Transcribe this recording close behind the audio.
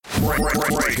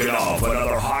Break it off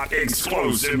another hot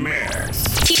explosive mix.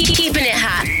 Keeping it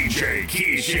hot. DJ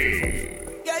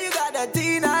Kishi. Yeah, you got that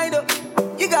teen, I know.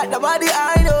 You got the body,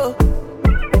 I know.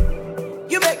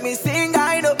 You make me sing,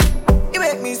 I know. You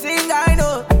make me sing, I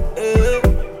know.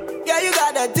 Yeah, you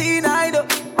got that teen, I know.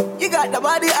 You got the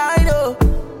body, I know.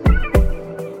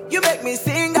 You make me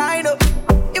sing, I know.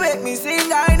 You make me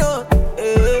sing, I know.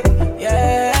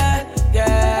 Yeah.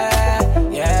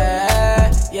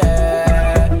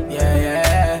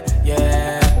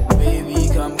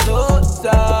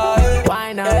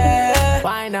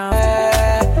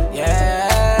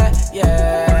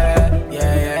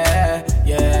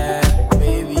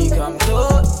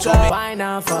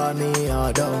 For me,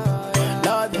 or don't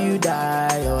love you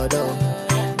die, or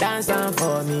don't dance on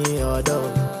for me, or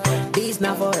don't this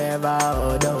not forever,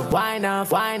 or don't why not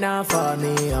for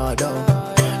me, or don't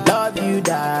love you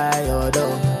die, or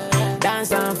don't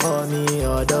dance on for me,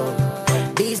 or don't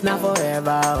this not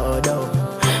forever, or don't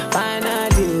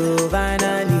finally,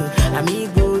 I me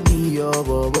go be your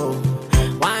bobo.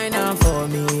 Why not for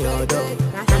me, or don't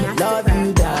love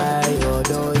you die, or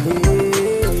don't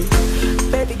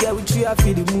baby girl with you I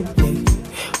feel the move.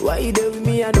 Why you there with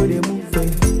me I know they move.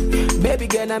 Baby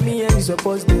girl na me and you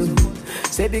supposed to.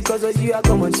 Say because of you I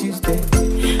come on Tuesday.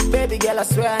 Baby girl I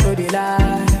swear I know they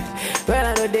lie. When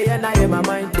I know they and I in my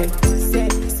mind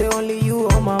say only you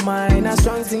on my mind. A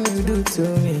strong thing you do to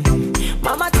me.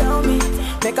 Mama tell me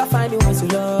make I find you one to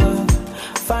love.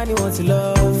 Find you one to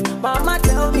love. Mama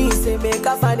tell me say make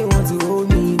I find you one to hold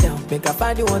me down. Make I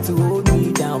find you one to hold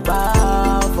me down.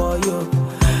 Bow for you.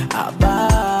 I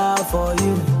bow for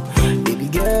you, baby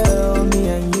girl, me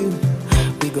and you,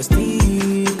 we go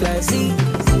stick like sea.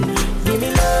 Give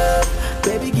me love,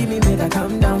 baby, give me make I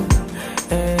calm down.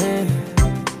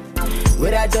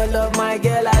 Without your love, my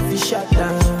girl, I feel shut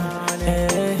down.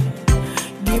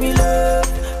 Give me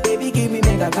love, baby, give me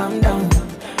make I calm down.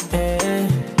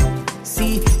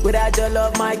 See, without your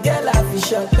love, my girl, I feel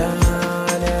shut down.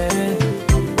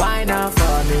 Why not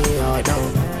for me, or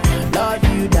don't? Lord,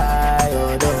 you die,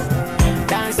 or don't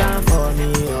dance on for me,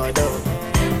 or don't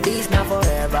this not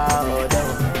forever, or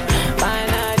don't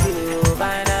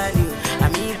finally, I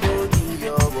me go be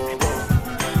your bobo.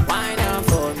 Why not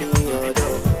for me, or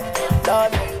don't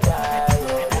Lord, you die,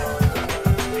 or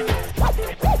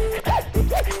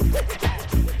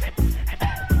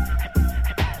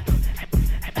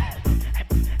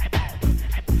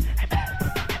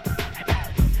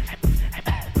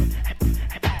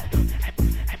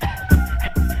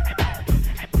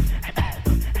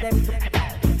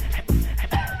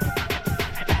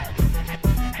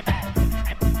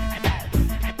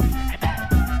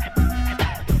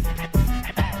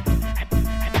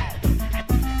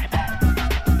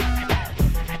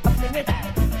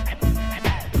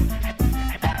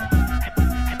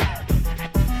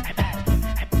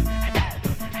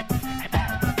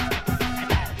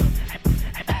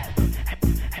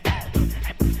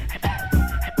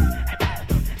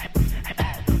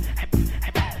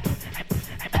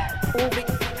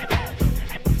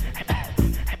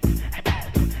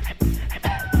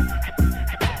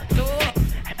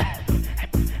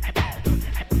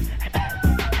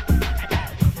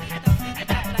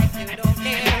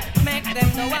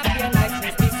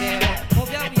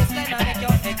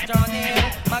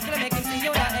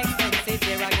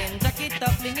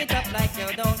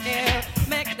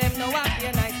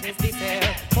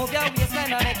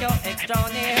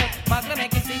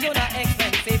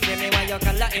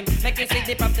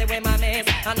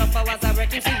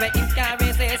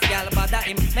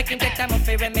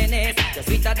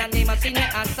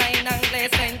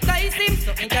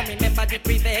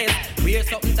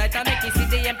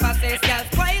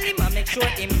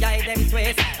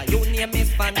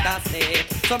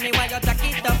so me why you jack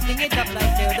it up, fling it up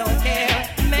like you don't care.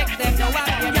 Make them know what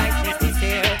your niceness this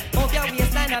here. Move your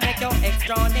waistline and make your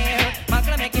extra near.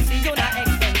 Magla make it see you not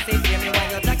expensive. Hear me why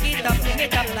you jack it up, fling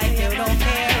it up like you don't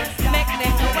care. Make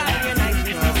them know what your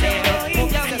niceness this here.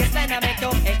 Move your waistline and make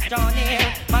your extra near.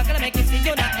 Magla make it see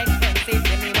you not expensive.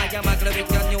 Hear me why you magla with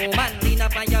your new man, lean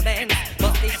up on your Benz.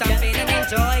 Bust the champagne and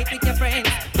enjoy it with your friends.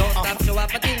 Don't stop show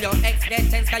up until your ex get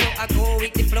tense. Cause you a go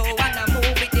with the flow and a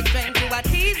move with the trend. You a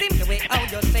tease him the way how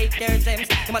you shake your gems.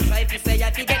 You must try to say I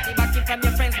to get the backing from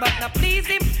your friends, but not please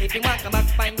him. If you want come back,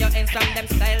 find your ends from them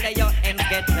style that your ends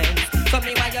get friends. So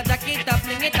me why you jack it up,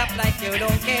 fling it up like you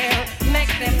don't care.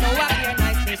 Make them know what your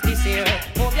niceness this year.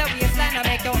 Move your waistline and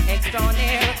make your extra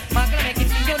near. Magla make it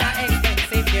see you not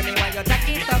expensive. Hear me why you jack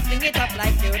it up, fling it up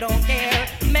like you don't care.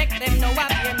 Make them know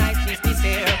what your niceness this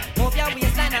year. Move your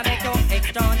waistline and make your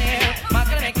extra near.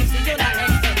 Magla make it see you not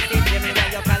expensive. Hear me why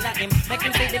you call him. Make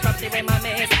him see the property where my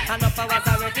mess. And up hours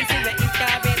are working till we eat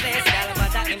carry this. Girl,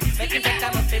 what a him, make him take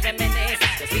time up to reminisce.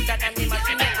 The sweeter than the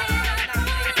machine.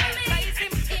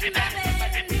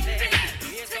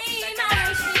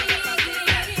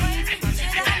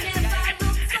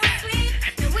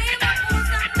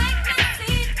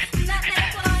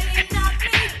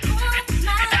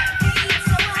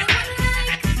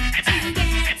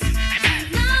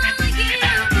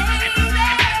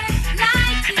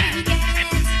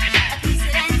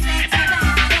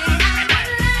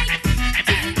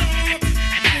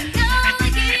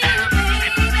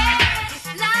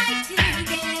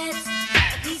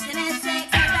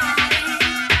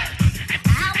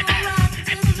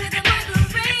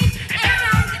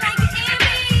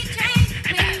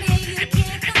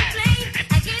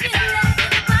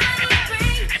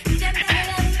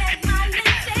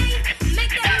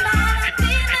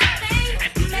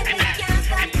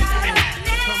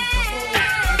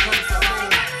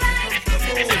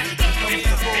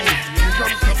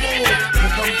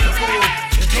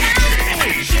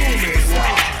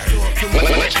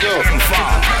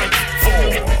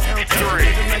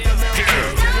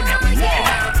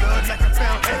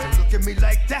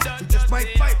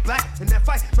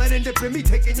 Me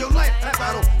taking your life,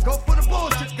 I don't go for the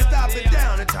bullshit, cause I've been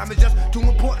down, and time is just too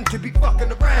important to be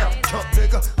fucking around. Chump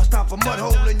nigga, I stop a mud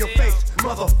hole in your face,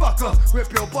 motherfucker.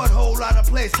 Rip your butthole out of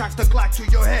place, cock the Glock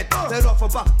to your head. Let off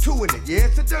about 2 in it. Yeah,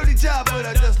 it's a dirty job, but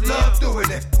I just love doing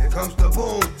it. Here comes the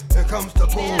boom, here comes the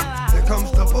boom, here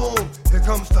comes the boom, here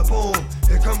comes the boom,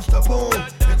 here comes the boom,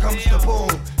 here comes the boom,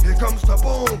 here comes the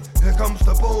boom, here comes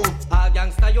the boom. A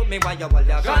gangsta you me why you hold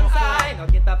your guns high. No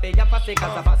get up in your pussy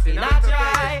cause a pussy not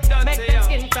try. Make them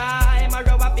skin try, my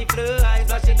rub up the fly.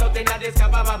 Flush it out in the disco,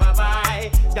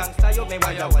 bye. Gangsta you me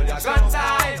why you hold your guns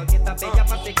high. No get up in your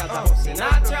pussy cause a pussy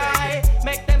not try.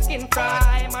 Make them skin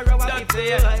try, my rub up the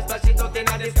fly. Flush it out in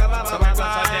the disco,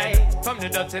 bye. From the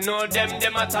dirty know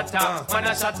them a tata. Man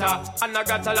a shatter, and I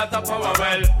got a lot of power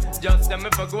well. Just them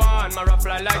if I go on, my rough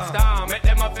fly like star. Make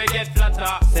them up and get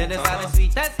flatter. Say this are the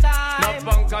sweetest time.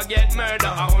 No punk get murder.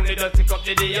 I only just pick up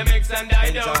the DMX and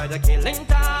I do. Enjoy the killing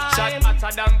time. Shot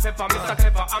hotter than pepper, Mr.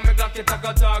 Clever. I'm a Glock, it a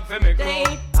go talk for me crew.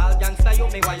 All gangsta you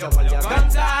me why you hold your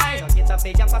guns high. Don't get up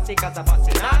in your pussy cause a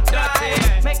pussy not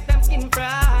dry. Make them skin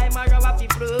fry, my rub up the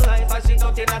fly. Flush it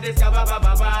out in a disco,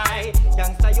 bye.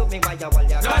 Gangsta you me why you hold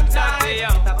your guns high.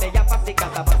 Get up in your pussy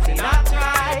cause a pussy not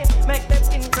dry. Make them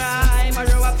skin fry, my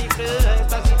rub up the fly.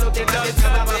 Flush it out in a disco,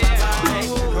 bye.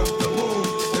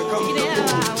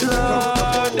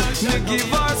 Lord, me give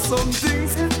her something.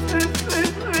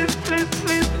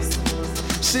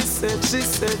 She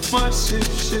said, my shit.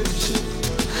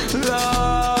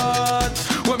 Lord,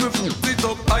 when me put it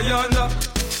up, Ayana,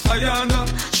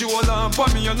 she hold on for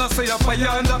me and I say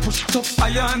Ayana, push it up,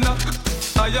 Ayana,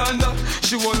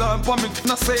 she hold on for me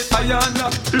and I say Ayana.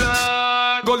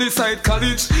 Lord, Gully Side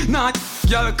College, not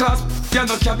girl class, girl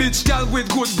no cabbage, girl with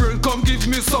good brain, come give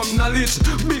me some knowledge.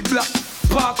 Big black,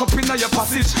 park up in your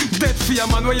passage, dead fear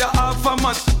man where you half a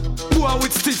man. Boy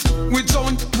with stiff, with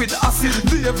joint, with acid.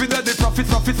 The every day they profit,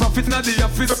 na the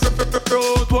office.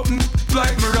 Road open,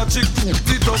 like Mirachic.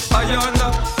 It up, Ayana,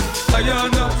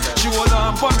 she hold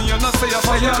on for me and I say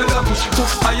Ayana.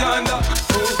 Ayana,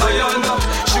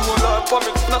 she hold on for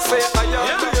me and I say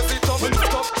Ayana. Yes, it up.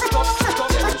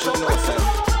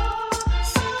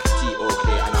 T.O.K.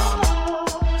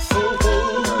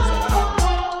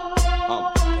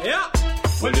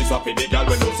 Well, it's up in the girl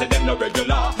when you say them no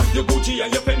regular. Your Gucci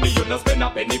and your Fendi, you no spend a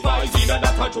penny for. It's either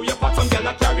that or through your pot, some girl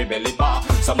a carry belly bar.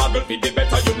 Some a girl feed the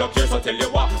better, you no care, so tell you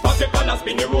what. Pop your pan and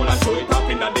spin your roll and show it up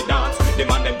in the dance. The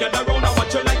man them gather round and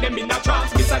watch you like them in a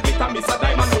trance. Miss a glitter, miss a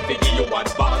diamond, no give you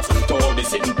advance. To all the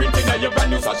sitting printing of your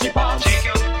brand new Sachi pants.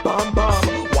 Bam bam,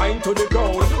 wine to the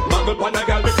ground. Muggle pan a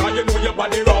girl because you know your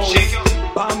body round.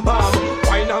 Bam bam,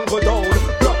 wine and go down.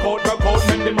 Rock out,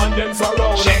 make the man them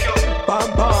surround. Bam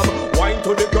bam, wine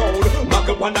to the ground.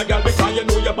 Muggle pan a girl because you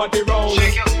know your body round.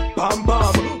 Bam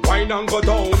bam, wine and go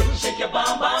down. Shake your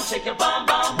bam bam, shake your bam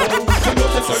bam. You know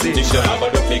the certain things you have,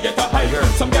 but don't forget a high.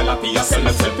 Some girl a feel sell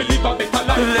themselves to live a better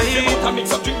life. They want to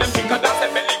mix up, drink them, think of that, they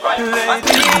belly right.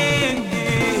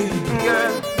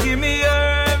 Girl, give me your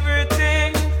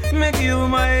everything. Make you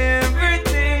my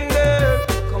everything, girl.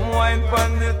 Come wine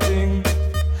pon the thing.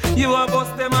 You a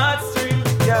bust them heartstring,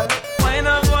 girl. Wine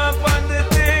and go up on the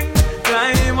thing.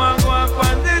 Climb and go up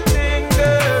on the thing,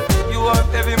 girl. You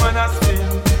want every man a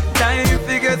spin. Time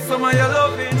to get some of your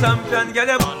loving. Champion, get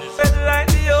them fed like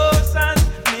the ocean.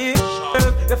 Me,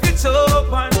 girl, you fit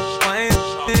open. Wine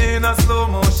in a slow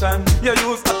motion. You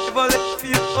use a level for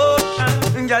your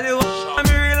ocean. Girl, you want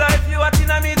me real life. You want in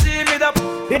a me dream.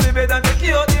 Me the better than take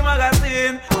you out the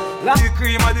magazine. cola. The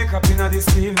cream of the cup in the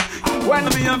steam. When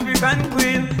me African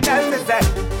queen, tell me say.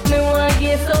 Me want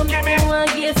get some, me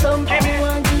want get some, me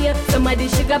want get somebody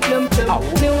sugar plum plum.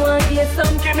 Me want get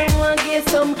some, me want get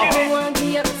some, me want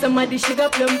get somebody sugar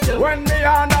plum plum. When me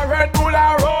on a Red Bull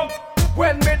or rum,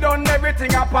 when me done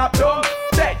everything I pop down.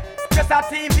 Say, just a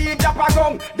TV drop a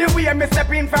gun. The way me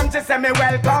step in from, she say me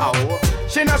welcome.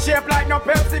 She no shape like no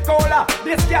Pepsi Cola.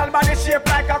 This girl body shape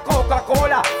like a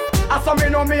Coca-Cola. I saw me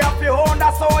know me have to own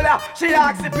the solar. She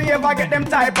asks if me ever get them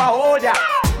type of holder.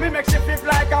 Me make she flip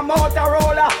like a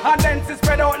Motorola, and then she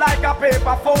spread out like a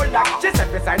paper folder. She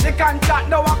said beside the contract,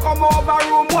 now I come over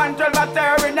room 112 at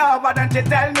her over. Then she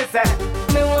tell me say,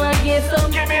 me want get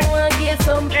some, me want get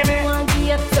some, me want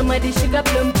get somebody sugar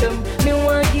plum plum. Me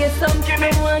want get some, me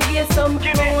want get some,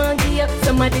 me want get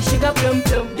somebody sugar plum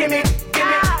plum. Gimme,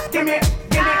 gimme, gimme,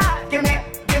 gimme, gimme,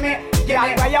 gimme,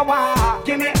 gimme where you want.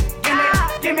 Gimme, gimme,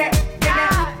 gimme, gimme,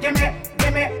 gimme,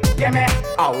 gimme, gimme.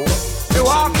 Oh. You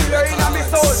want to learn on me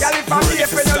soul. Y'all if I'm here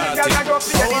for nothing, y'all can go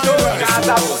see any door.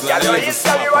 Y'all know it's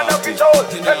tell you want to be told.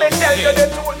 Let me tell you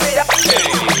the truth, me.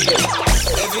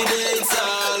 Every day it's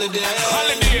holiday.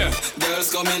 Girls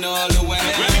coming all the way.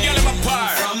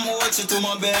 From Ochi to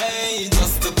my bay,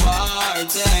 just to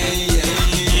party.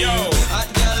 Yo,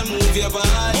 hot girl, move your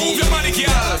body. Move your body,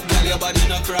 girl. Girl, your body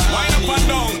not cry. Wind up and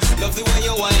down. Love the way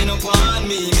you wind up on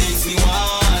me, makes me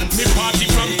want. Me party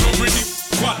from Dublin.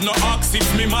 What no ox if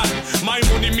me man. My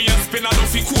money me a spend a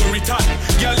fi cool return.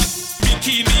 Girl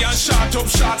bikini and short up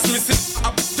shots. Me sit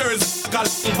up Thursday gal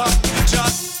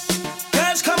just.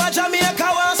 Girls come to Jamaica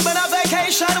want spend a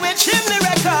vacation with Chimney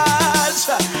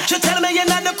Records. She tell me you're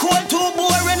not the cold too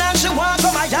boring and she want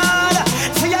from my yard.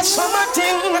 For your summer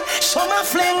thing, summer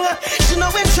fling. She no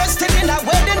interested in a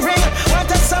wedding ring. Want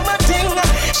a summer thing,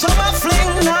 summer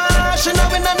fling. Nah, she no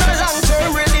in a no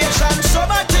long-term relation.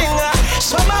 Summer thing,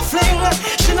 summer fling.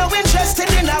 She no interested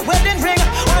in a wedding ring.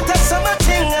 Want a summer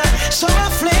thing, summer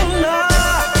fling. No,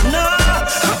 no.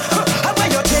 How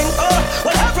about you think? Oh,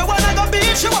 well everyone I go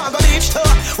beach, she want go beach too.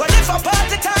 Well if a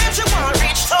party time, she want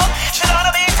reach too. She don't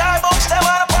wanna beat her books, they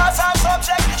wanna pass her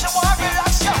subject. She want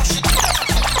relax, yo.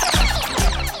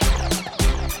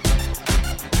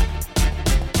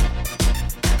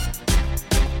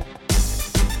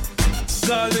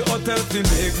 Call the hotel to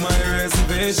make my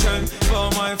reservation for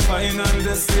my final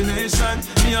destination.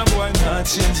 Me a boy not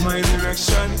change my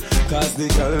direction, cause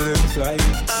the girl them fly.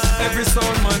 Every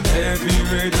sound man, every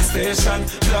radio station.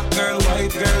 Black girl,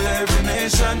 white girl, every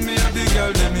nation. Me and the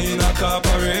girl them in a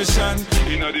corporation.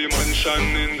 In a dimension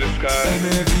in the sky.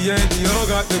 Maybe you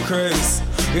got the craze.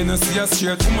 You know see a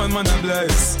straight woman, man a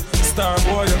blaze. Star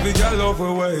boy, every girl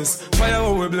over waist. Fire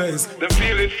how we blaze. They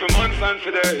feel it for months and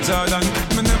for days. Jordan,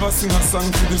 me never sing a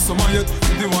song for the summer yet.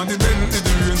 The one, the Bentley,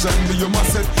 the range and the Yuma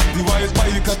set. The white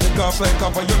bike can take off like a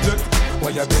fire jet.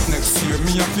 Why you get next year?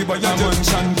 Me a fever ya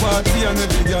mansion party and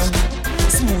every girl.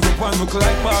 Smooth up and look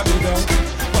like Barbie doll.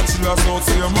 Bachelor's out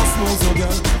so you must know so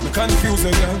girl. Me confuse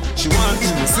a girl. She want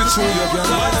me to sit through your girl.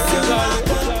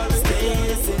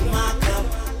 Stays in my cup,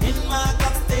 in my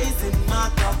cup, stays in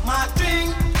my cup. My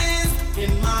drink is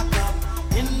in my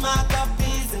cup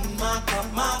is in my cup,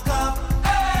 my cup.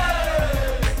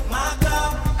 Hey! My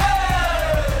cup,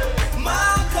 hey!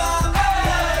 My cup,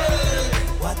 hey!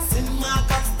 What's in my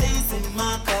cup stays in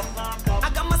my cup. I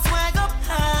got my swag up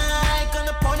high,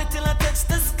 gonna point it till I touch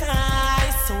the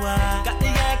sky. So I got the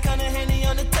icon of Henny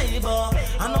on the table,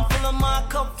 and I'm full of my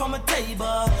cup from a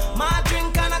table. My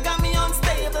drink kinda got me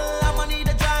unstable. I'ma need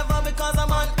a driver because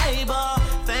I'm unable.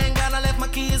 Thank God I left my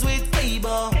keys with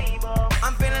Abel.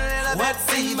 I'm feeling a little bit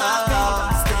fever. My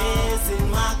cup stays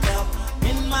in my cup.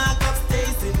 In my cup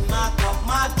stays in my cup.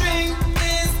 My drink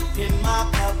is in my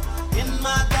cup. In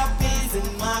my cup is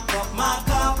in my cup. My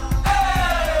cup.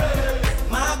 Hey!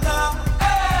 My cup.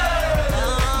 Hey!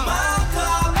 My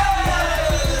cup.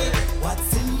 Hey!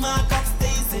 What's in my cup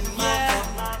stays in my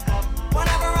cup.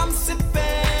 Whatever I'm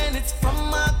sipping, it's from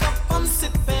my cup I'm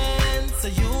sipping. So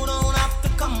you don't have to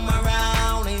come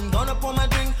around. Ain't gonna pour my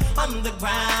drink on the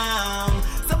ground.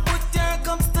 So put your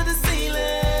cups to the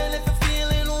ceiling if you're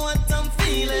feeling what I'm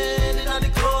feeling. In the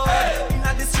cold, in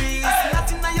the streets,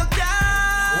 nothing in your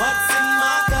car. What's in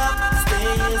my cup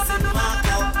stays in my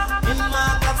cup. In my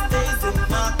cup stays in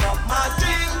my cup. My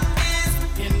drink is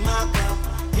in my cup.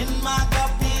 In my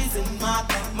cup is in my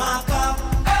cup. My cup.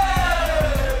 Hey!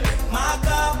 My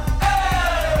cup.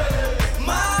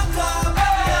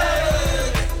 Hey!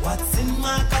 My cup. Hey! What's in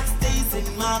my cup stays in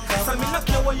my cup. So me not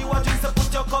care what you are doing, so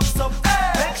put your cups up.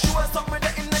 Make sure something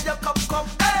in your cup.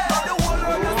 The whole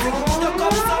world is singing, put your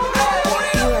cups up.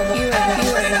 You are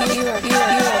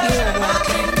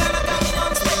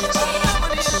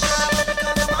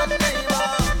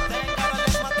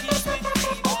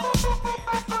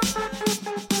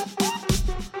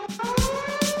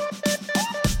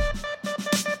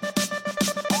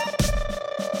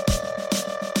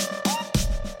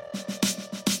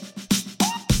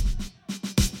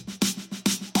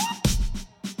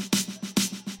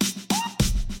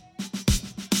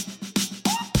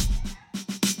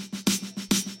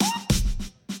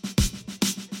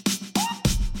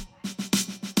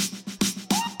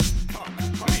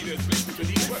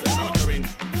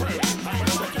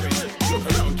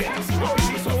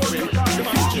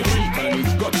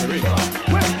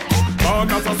Born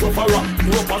as a sufferer,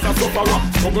 grew up as a sufferer,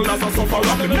 struggle as a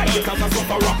sufferer, make it as a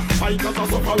sufferer, fight as a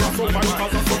sufferer, survive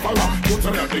as a sufferer. Don't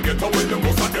tell them they get away, the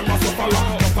most of them a sufferer.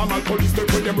 Just a mal police, they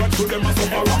put them right through them a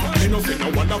sufferer. They no say no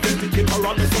one of them ticket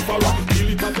around the sufferer. Feel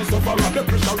it as a sufferer, the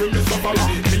pressure in the sufferer.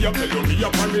 Me a tell you, me a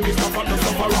prime minister for the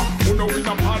sufferer. Who know in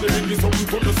a parliament, me something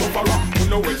to the sufferer. Who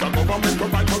know it's a government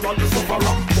provide for all the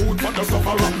sufferer. Food for the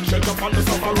sufferer, shelter for the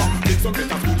sufferer. Need some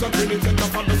better schools and training center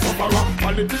for the sufferer.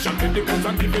 Politicians take the guns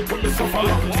and give it to the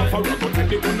sufferer. Sufferer go take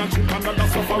the gun and shoot another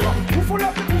sufferer. Who full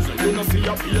of the prison, you know see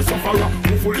a be a sufferer.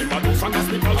 Who full in Mados and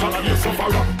hospital, all of the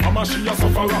sufferer. Mama she a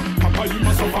sufferer, Papa you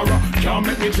a sufferer. Can't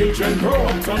make me children grow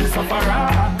up some sufferer.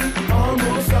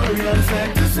 Almost sorry, I'm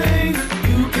sad to say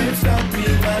you can't stop me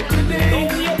back today.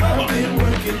 I've been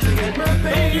working to get my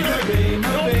pay, my pay,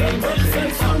 my pay, my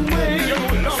pay some way.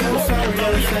 So sorry,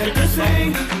 I'm sad to say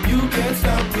you can't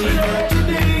stop me back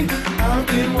today. I've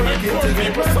been working to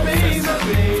get my pay, my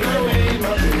pay, my pay,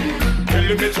 my pay. Tell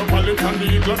the metropolitan the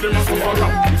eagle them a sufferer.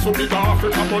 So big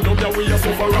Africa, but now that we a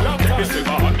sufferer. Take the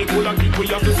silver and the gold and keep we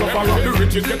as the sufferer. The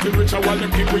rich is getting richer while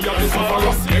them keep we as the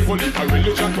sufferer. They go leave a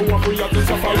religion to what we as the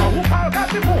sufferer. Who all got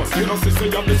the most? You know sister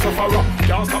you the sufferer.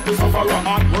 Can't stop the sufferer,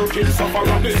 hard working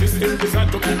sufferer. The system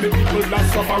designed to keep the people that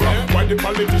sufferer. While the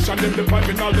politician them the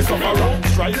piping all the sufferer.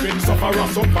 Striving sufferer,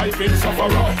 surviving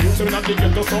sufferer. You say that they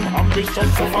get to some ambition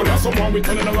sufferer. Someone we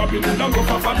turning a rabbit and go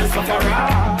for the sufferer.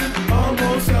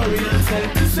 Almost sorry,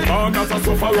 born as a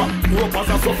sufferer, grew up as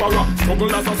a sufferer,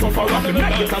 struggle as a sufferer,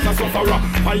 make it as a sufferer,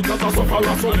 fight as a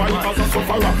sufferer, survive as a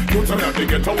sufferer. You tell them they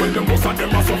get away, the most of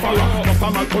them a sufferer. Just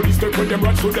a mal police, they put them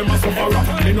right through them a sufferer.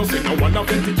 They no say no one of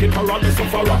them ticket for all the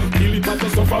sufferer. Feel it as a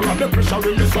sufferer, the pressure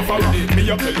in the sufferer. Me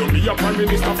a tell you, me a prime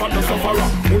minister for the sufferer.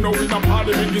 Who know in a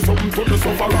parliament is something to the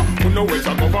sufferer. Who know it's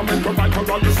a government provide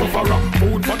for all the sufferer.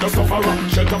 Food for the sufferer,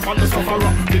 shelter for the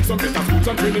sufferer. Take some better schools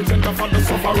and training center for the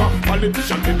sufferer.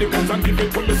 Politicians take the guns and give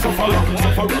it to the sufferer.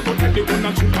 Sufferer go take the gun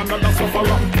and shoot another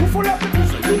sufferer. Who full of the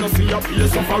prison, you know see a be a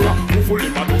sufferer. Who full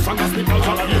in Mados and hospital,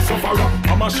 all of the sufferer.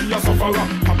 Mama she a sufferer,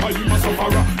 Papa you a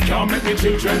sufferer. Can't make me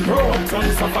children grow up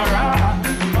some sufferer.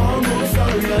 Almost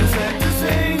sorry, I'm sad to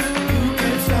say you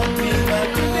can't stop me back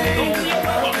today.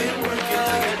 I've been working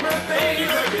to get my pay,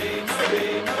 my pay, my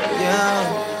pay, my pay. Yeah,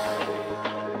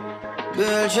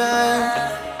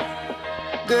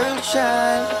 girl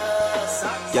child.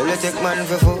 Girl, you take man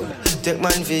for food, take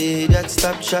man for that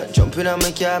stop chat. Jumping on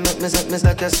my car, make me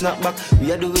like a snapback.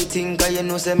 We a do we think, cause you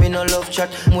know say me no love chat.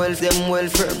 Well, them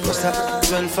welfare, plus a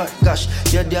well fat. Gosh,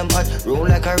 you're damn hot, roll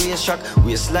like a race track.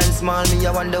 Waistline small, me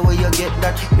I wonder where you get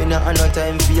that. Me not have no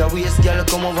time for your waist, girl,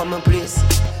 come over my place.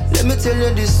 Let me tell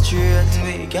you this straight.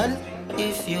 We can,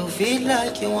 if you feel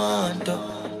like you want to.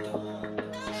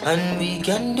 And we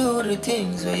can do the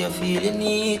things where you feel you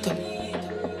need to.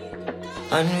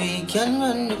 And we can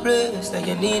run the place like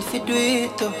you need to do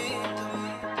it too.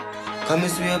 Come and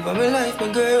swear by my life,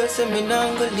 my girl, say me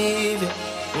not gonna leave you.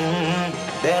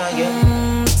 There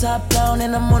again. Top down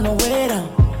and I'm on the way down.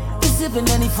 Been sipping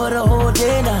any for the whole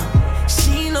day now.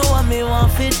 She know what me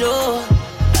want for do.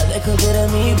 I like a bit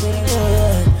of me,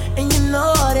 yeah. And you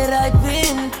know that I've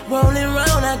been rolling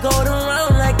round, I go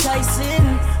around like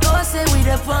Tyson. No, I say we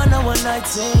the fun of one night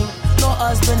team. No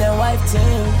husband and wife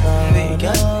team. We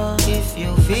can, if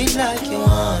you feel like you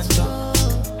want to.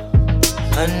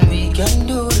 And we can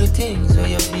do the things where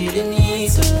you feel you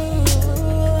need to.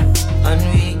 And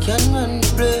we can run the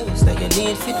place like you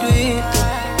need to do it too.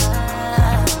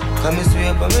 Come and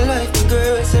swear by my life, my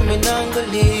girl, say me not gonna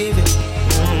leave you.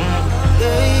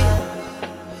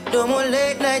 Yeah. No more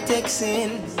late night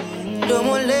texting. No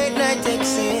more late night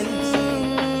texting.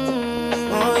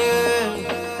 Oh yeah.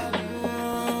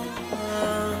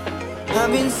 I've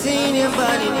been seeing your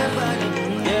body,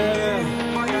 yeah.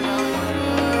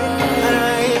 And I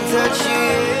ain't touch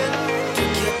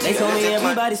you. They told me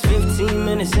everybody's 15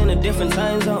 minutes in a different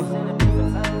time zone.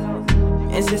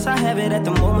 And since I have it at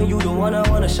the moment, you the one I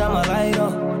wanna shine my light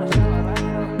on.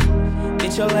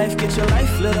 Get your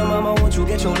life, little mama, won't you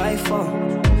get your life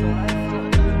on?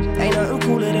 Ain't nothing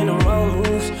cooler than the wrong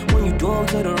moves when you do them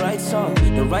to the right song,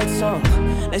 the right song.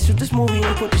 Let's shoot this movie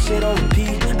and put the shit on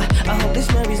repeat. I hope this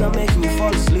memories are making you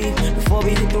fall asleep. Before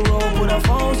we hit the road, put our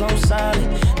phones on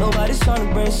silent. Nobody's trying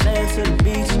to bring sand to the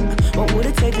beach. What would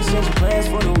it take to change your plans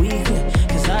for the weekend?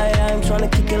 Cause I'm trying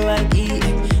to kick it like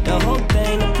eating. The whole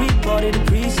thing, the pre-party, the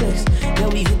pre-sex. Then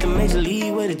we hit the major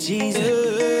league with a Jesus.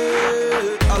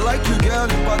 I like you, girl,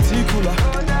 in particular.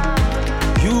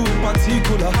 You in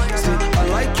particular. Say, I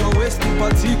like your waist in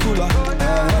particular.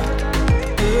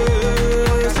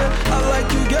 Say, I like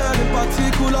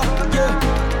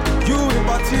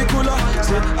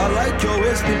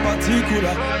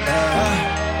particular.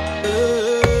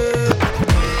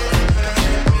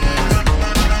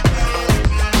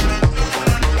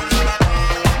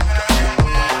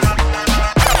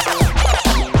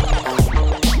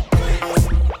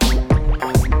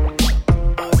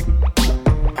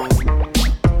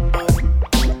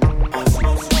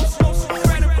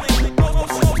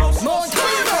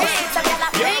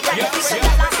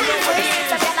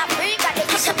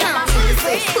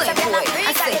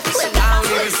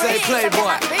 Playboy,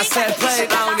 I said play, I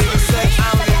don't even say,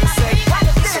 I don't even say.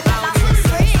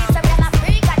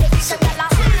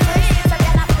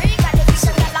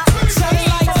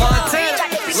 Montana,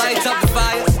 lights up the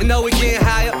fire, you know we getting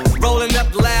higher. Rolling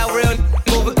up the loud, real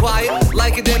moving quiet.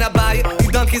 Like it, then I buy it.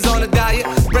 These donkeys on a diet.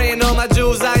 Spraying on my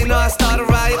jewels, I know I start a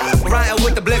riot. Rioting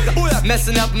with the blicker,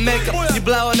 messing up makeup. You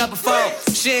blowing up a phone,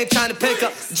 she ain't trying to pick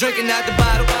up. Drinking out the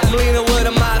bottle, I'm leaning with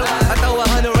a model. I throw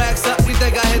 100 racks up, you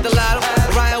think I hit the lotto?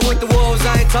 Rioting with the wolves,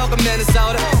 I ain't talking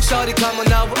Minnesota. Shorty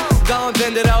coming over, go and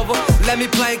bend it over. Let me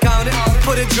plank on it,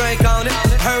 put a drink on it.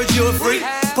 Heard you a freak,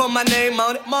 put my name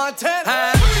on it.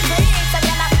 Montana.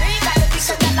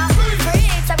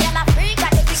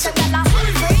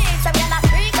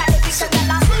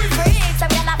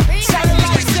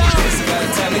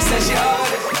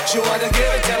 She wanna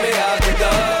give it to me out the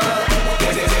door.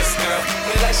 This girl,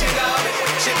 feel like she got it.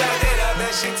 She backed it up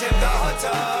and she tipped the hot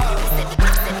tub.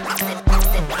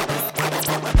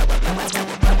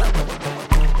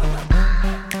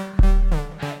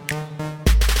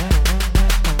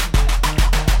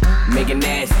 Make it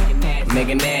nasty, make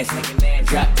it nasty.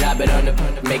 Drop it on the,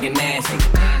 make it nasty,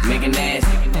 make it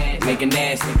nasty, make it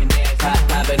nasty.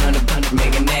 Pop it on the,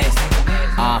 make it nasty.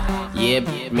 Yeah,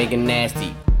 make it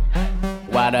nasty.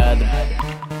 Why the other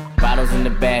bottles in the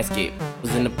basket,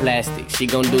 was in the plastic. She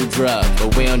gon' do drugs,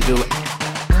 but we don't do it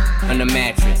on the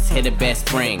mattress. Hit the best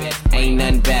spring, ain't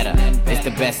nothing better. It's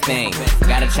the best thing.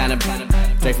 Got a China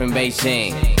straight from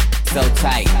Beijing, so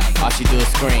tight, all she do is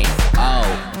scream. Oh,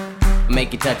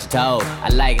 make you touch your toes. I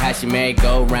like how she married,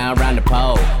 go round the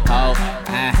pole. Oh,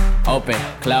 open,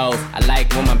 close. I like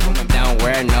when my don't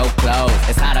wear no clothes.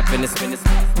 It's hot up in this,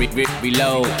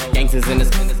 reload. Gangsters in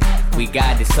this. We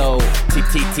got it sold.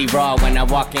 TTT raw when I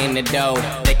walk in the door.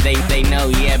 They know,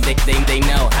 yeah, they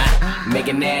know. Make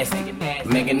it nasty,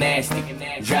 make it nasty.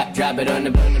 Drop it on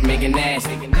the, make it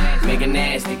nasty, make it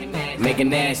nasty, make it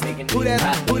nasty. Put that,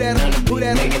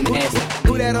 make it nasty.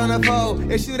 Put that on the pole,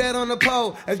 and shoot that on the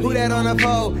pole. Let's put that on the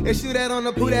pole, and shoot that on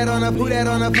the, put that on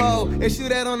the pole, and shoot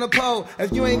that on the pole.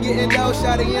 If you ain't getting dough,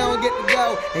 shawty, you don't get to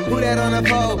go. And put that on the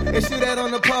pole, and shoot that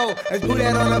on the pole. Let's put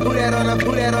that on the, put that on the,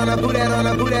 put that on the, put that on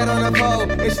the, put that on the pole,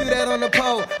 and shoot that on the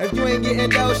pole. If you ain't getting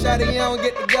dough, shawty, you don't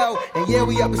get to go. And yeah,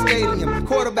 we up the stadium,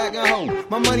 quarterback at home.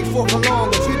 My money for long,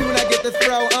 but you do not get to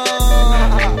throw.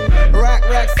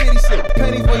 Rack city shit,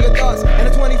 penny for your thoughts, and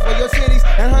a 20 for your cities,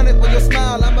 and 100 for your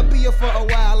smile. I'ma be here for a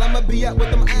while, I'ma be up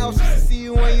with them owls just to see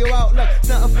you when you out. Look,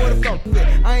 nothing for the folk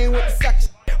with. I ain't with the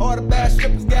section. All the bad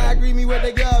strippers gotta agree me with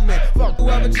their government. Fuck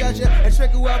whoever judge ya and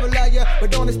trick whoever love ya,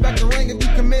 but don't expect a ring if you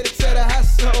committed to the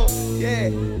hustle. Yeah,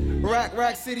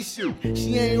 Rack City shoot.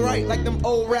 She ain't right like them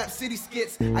old Rap City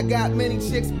skits. I got many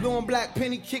chicks, blue and black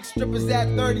penny kick strippers at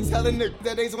 30, telling niggas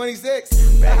that they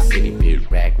 26. Rack City beard,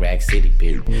 Rack City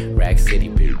beard, Rack City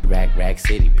beard, Rack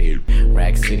City beard,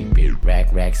 Rack City beard,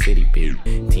 Rack City beard.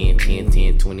 10,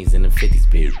 20s and the 50s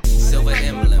beard. Silver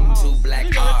emblem, 2 black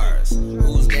cars.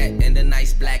 Who's that in the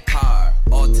nice black car?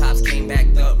 All tops came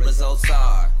back, the results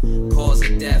are cause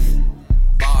of death,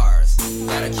 bars.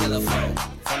 Got a killer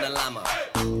from the llama.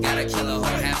 Got a killer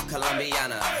hoe, half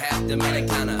Colombiana, half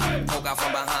Dominicana. Poke out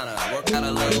from behind her, work out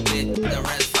a little bit, the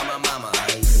rest from my mama.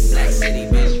 Black City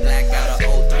bitch, black out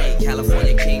of 03.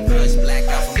 California King Kush, black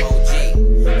out from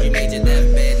OG. You made your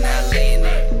deathbed, now laying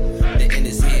there. The end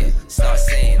is here, start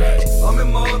saying it. I'm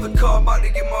in my other car, about to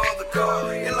get my other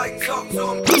car. And like talk to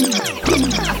him.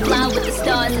 I fly with the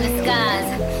stars in the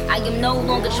skies. I am no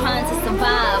longer trying to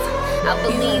survive. I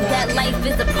believe that life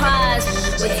is a prize,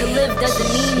 but to live doesn't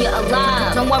mean you're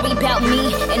alive. Don't worry about me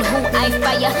and who I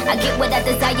fire. I get what I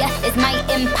desire, it's my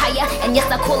empire. And yes,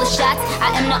 I call the shots,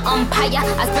 I am the umpire.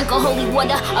 I sprinkle holy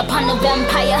water upon the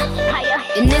vampire.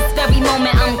 In this very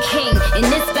moment I'm king. In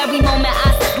this very moment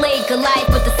I slay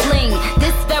Goliath with the sling.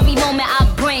 This very moment I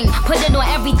bring, put it on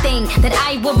everything. That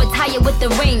I will retire with the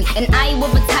ring, and I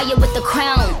will retire with the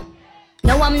crown.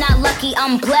 No, I'm not lucky,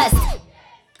 I'm blessed.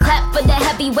 Clap for the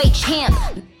heavyweight champ,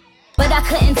 but I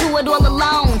couldn't do it all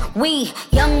alone. We,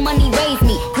 Young Money raised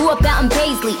me, grew up out in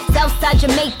Paisley, Southside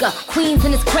Jamaica, Queens,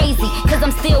 and it's crazy, cause I'm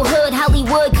still hood,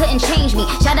 Hollywood couldn't change me.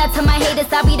 Shout out to my haters,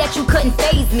 sorry that you couldn't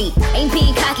faze me. Ain't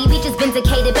being cocky, we just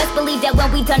vindicated. Best believe that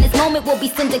when we we done, this moment will be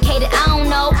syndicated. I don't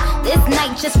know. This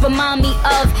night just remind me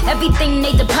of everything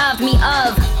they deprived me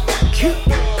of.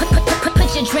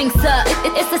 Put your drinks up.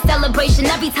 It's a celebration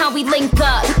every time we link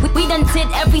up. We done did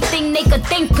everything they could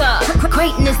think of.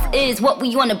 Greatness is what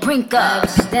we on the brink of.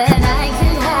 That I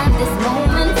can have this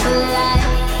moment for life.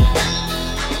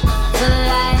 For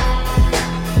life.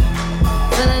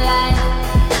 For life.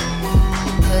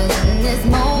 'Cause in this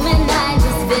moment I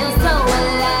just feel so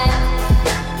alive.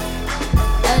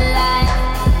 Alive.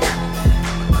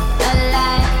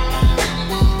 Alive.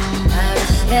 I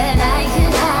wish that I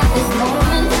could have this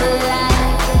moment for life.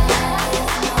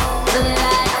 For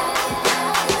life.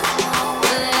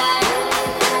 For life.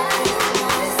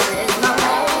 This is my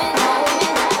moment.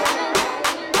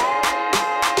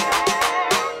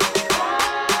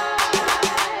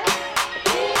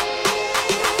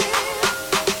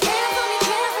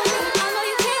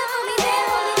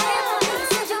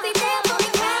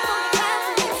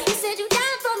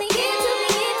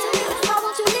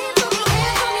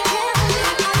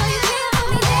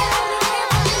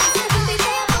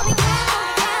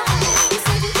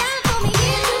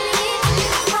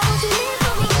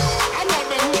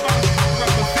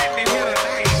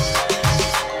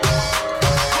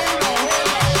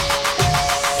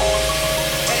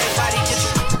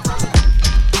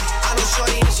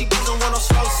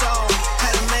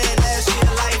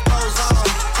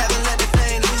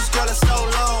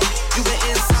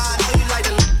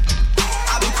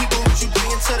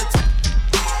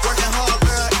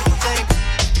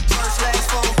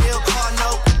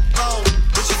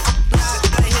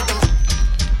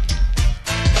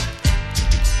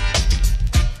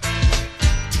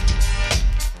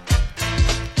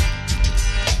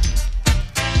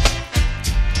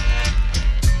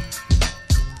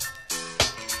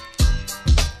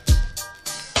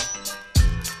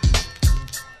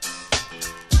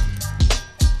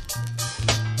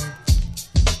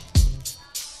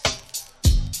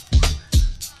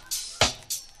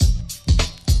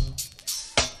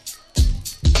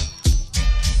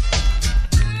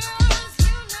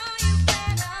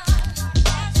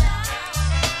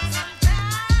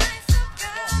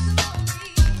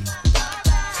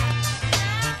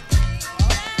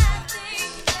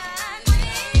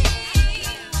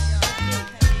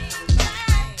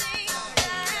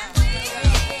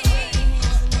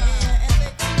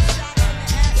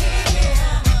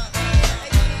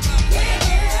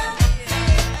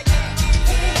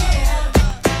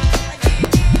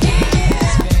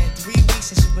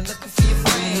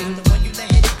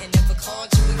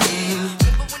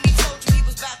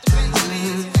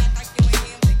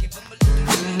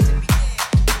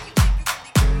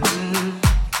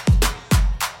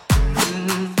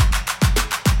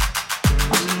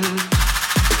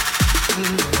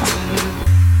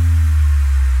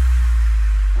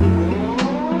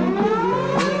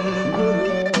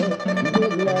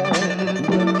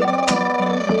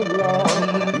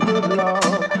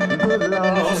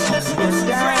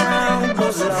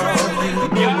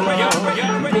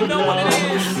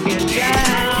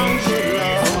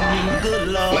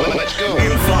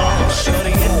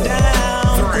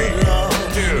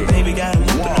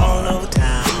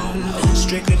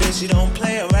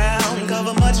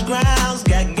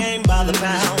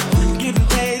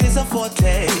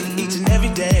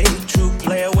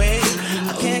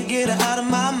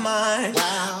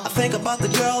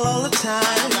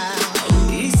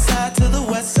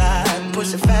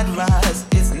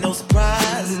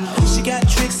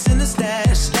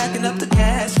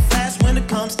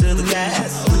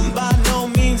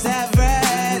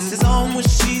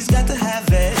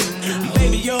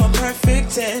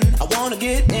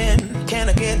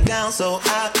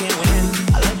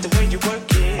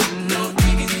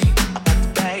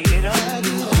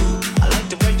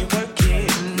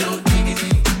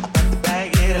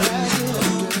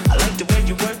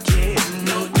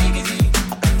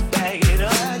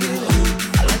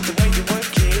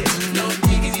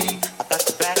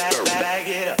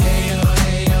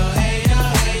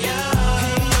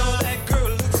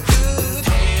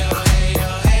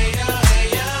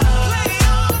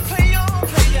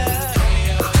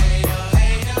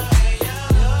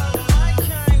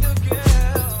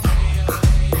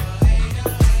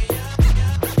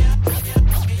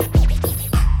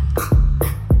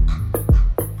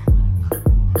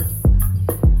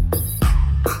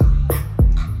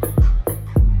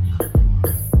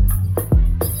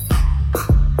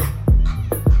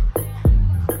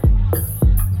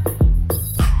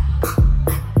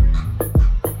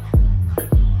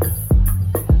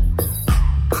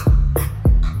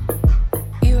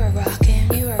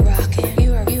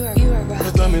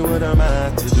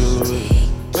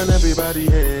 everybody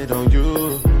hate on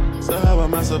you. So how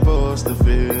am I supposed to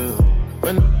feel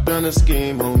when trying to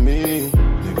scheme on me?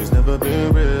 Niggas never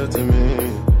been real to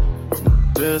me.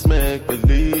 Just make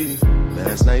believe.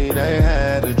 Last night I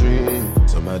had a dream.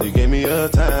 Somebody gave me a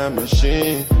time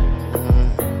machine.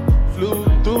 Flew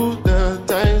through the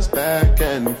times back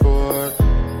and forth.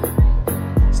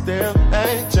 Still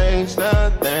ain't changed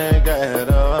nothing at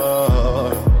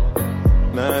all.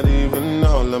 Not even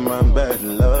all of my bad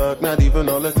luck. Not even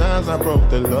all the times I broke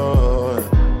the Lord.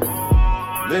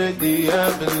 Lately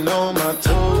I've been on my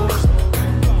toes.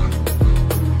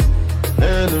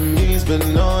 Enemies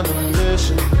been on a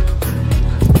mission.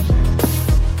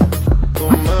 Oh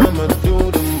mama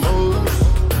do the most.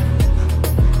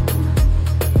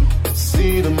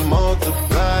 See them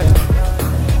multiply.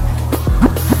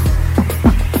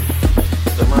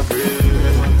 Let my breath.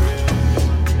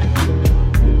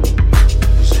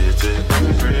 Shit take my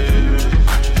breath.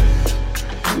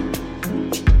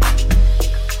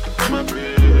 Let my breath.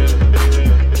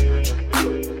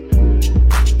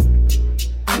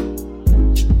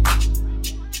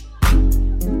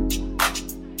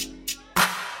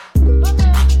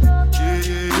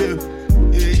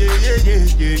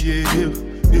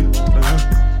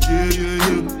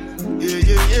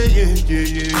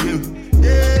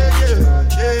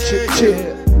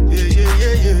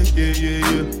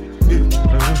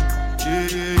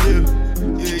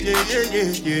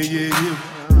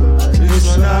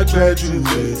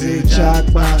 Graduated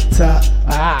Chakbata. I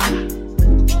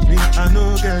no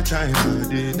get time, I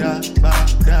did that,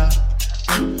 da.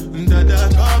 Dada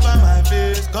cover my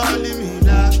face, calling me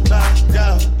da.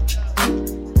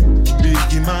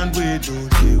 Biggie man, we don't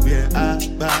care where I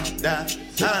da.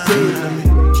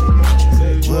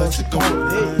 What's it going?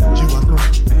 You are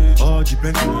going, all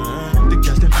depend on the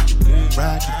gas them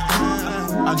right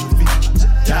on your feet.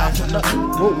 Die for nothing.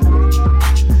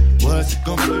 What's it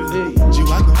gonna be? You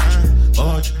are gonna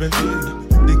all depend on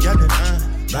the gas them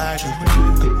right on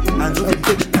your feet. I know you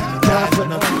die for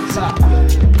nothing.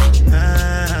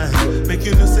 Make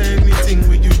you no say anything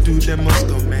when you do, they must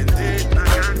comment it. So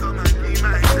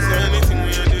anything when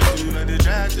you do, they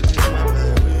try to take my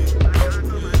mind.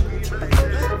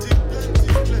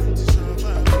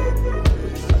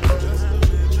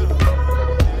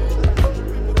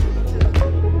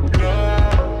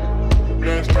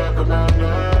 Let's talk about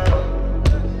love.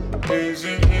 Is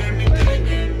it anything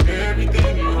and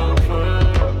everything you offer?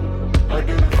 I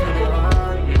do feel it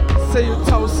on you. Say your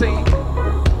toe scene.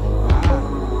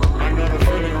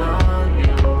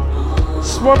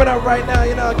 Swarming out right now,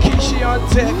 you know, Kishi on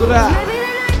tech. Good eye.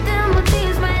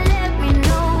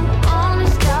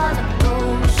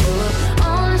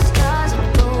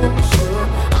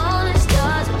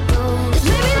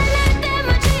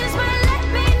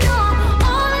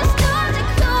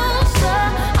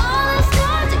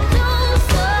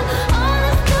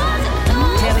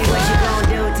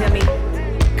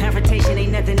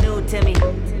 To me,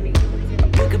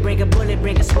 you could bring a bullet,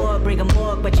 bring a sword, bring a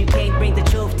morgue, but you can't bring the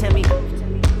truth to me.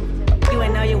 You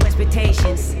ain't know your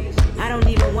expectations. I don't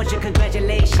even want your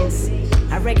congratulations.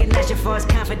 I recognize your false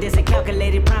confidence and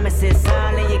calculated promises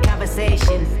all in your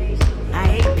conversation. I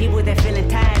hate people that feel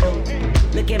entitled.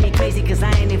 Look at me crazy cause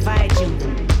I ain't invite you.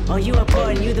 Oh, you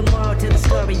important, you the moral to the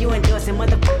story. You endorsing,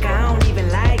 motherfucker, I don't even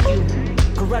like you.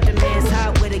 Corrupt a man's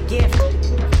heart with a gift.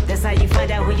 That's how you find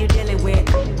out who you dealing with.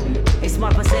 A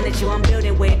smart percentage you I'm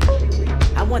building with.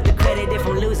 I want the credit if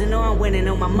I'm losing or I'm winning.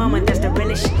 On my mama, that's the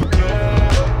realest shit.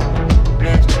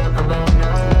 Let's talk about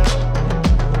love.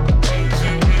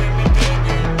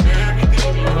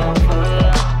 Everything you offer.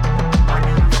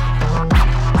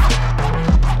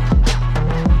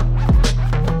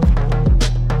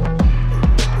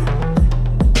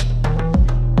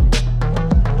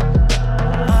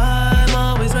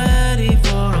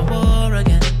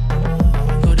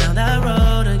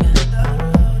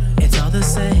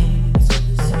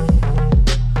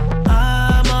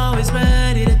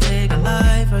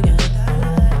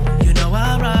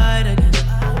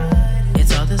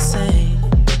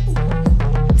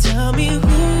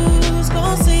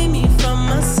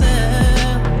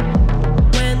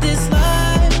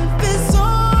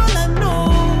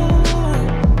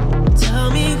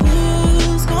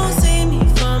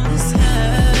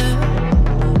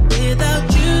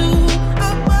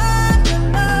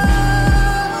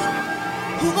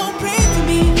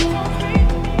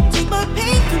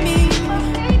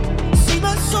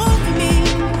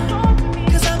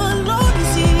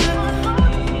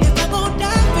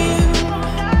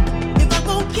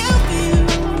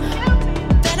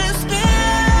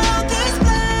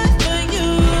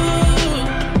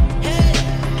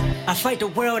 I fight the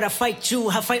world, I fight you,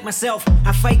 I fight myself,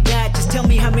 I fight God. Just tell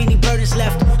me how many burdens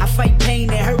left. I fight pain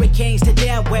and hurricanes, today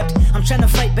I wept. I'm trying to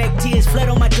fight back tears, flood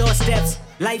on my doorsteps.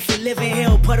 Life you live in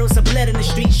hell, puddles of blood in the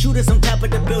street, shooters on top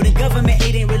of the building, government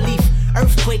aid ain't relief.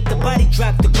 Earthquake, the body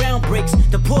drop, the ground breaks.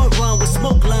 The poor run with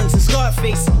smoke lungs and scar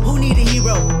face. Who need a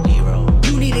hero?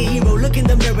 You need a hero. Look in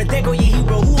the mirror, there go your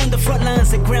hero. Who on the front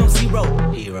lines at ground zero?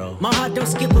 My heart don't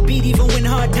skip a beat even when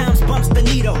hard times bumps the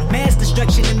needle. Mass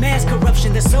destruction and mass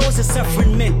corruption. The souls of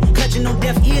suffering men clutching on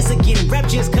deaf ears again.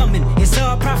 Rapture's coming. It's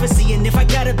all prophecy, and if I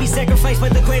gotta be sacrificed for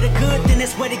the greater good, then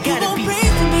that's what it gotta be. Pray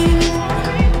for me.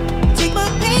 Take my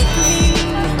pain for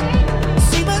me.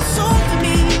 Save my soul for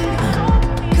me.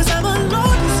 'Cause I'm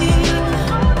alone to see.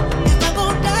 If I'm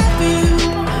gon' die for you,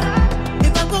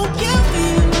 if I'm gon' kill for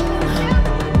you,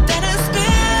 then I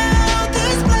spill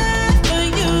this blood for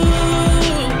you.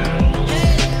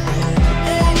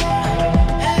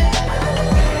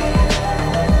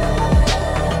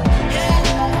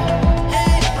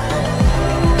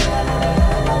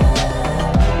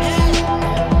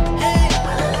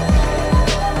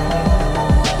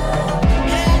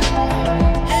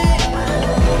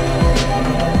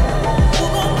 Who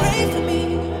gon' pray for me?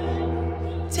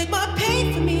 Take my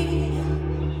pain for me.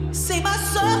 Save my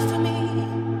soul for me.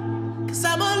 'Cause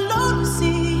I'm alone to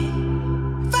see.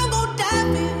 If I'm gon' die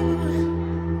for you,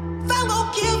 if I'm gon'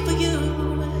 kill for you,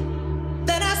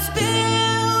 then I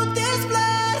spill this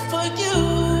blood for you.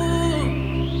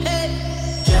 Hey.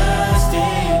 Just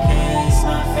in case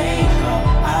my fate come,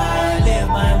 I live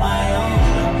by my own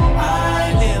law.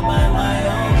 I live by my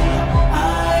own law.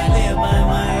 I live by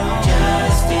my own.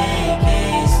 Just in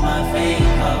case my fate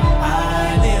come, I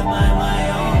live by my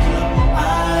own law. I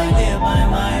live by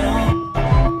my own.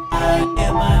 I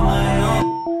live by my own.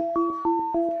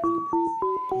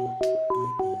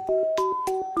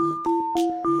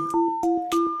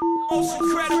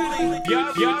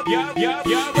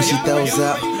 And she throws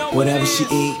up whatever she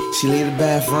eat. She leave the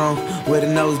bathroom with a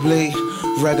nosebleed.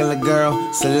 Regular girl,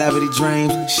 celebrity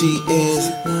dreams. She is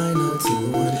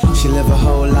 90210. She live a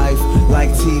whole life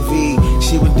like TV.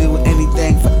 She would do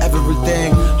anything for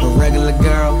everything. A regular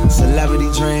girl, celebrity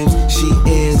dreams. She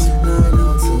is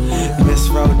 90210. Miss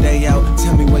Rodeo,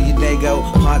 tell me where your day go.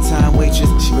 Part-time waitress,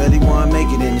 she really wanna make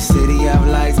it in the city of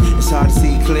lights. It's hard to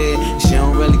see clear. She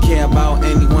don't really care about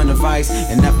anyone advice.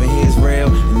 And nothing here is real,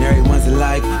 and everyone's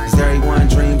alike. 'Cause everyone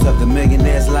dreams of the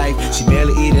millionaire's life. She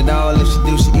barely eat it all, if she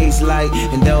do, she eats light.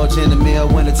 Indulge in the meal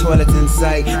when the toilet's in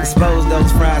sight. Expose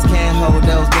those fries, can't hold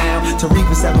those down.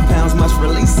 Tarifa 7 pounds, must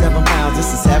release 7 pounds.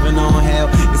 This is heaven on hell,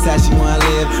 this how she wanna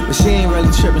live. But she ain't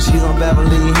really tripping, she's on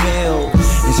Beverly Hills.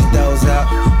 And she throws up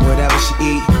whatever she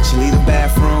eat. She leave the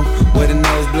bathroom with a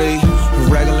nosebleed. A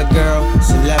regular girl,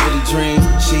 celebrity dreams.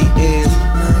 She is.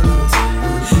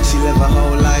 She live a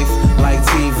whole life like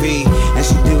TV, and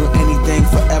she do anything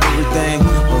for everything.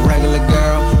 A regular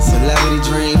girl, celebrity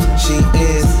dreams. She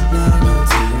is.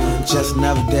 Just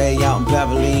another day out in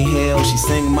Beverly Hills. She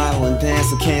sing, model, and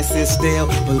dance, and can't sit still.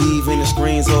 Believe in the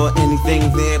screens or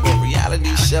anything there, but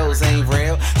reality shows ain't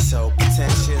real. So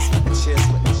pretentious, pretentious,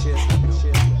 pretentious.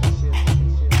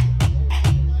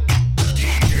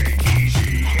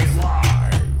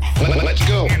 Let's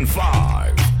go. In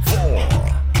 5, 4,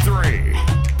 3,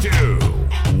 2,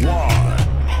 1.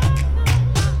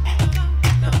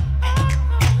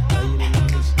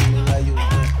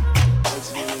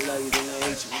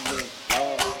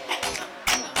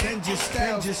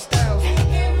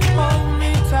 Hold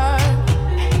me tight,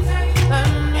 let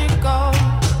me go.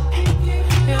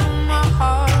 Heal my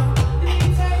heart,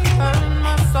 hurt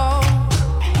my soul.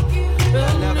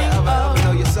 Build me up,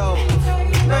 know your soul.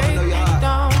 break me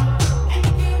down,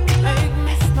 make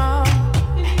me smile,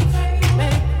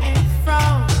 make me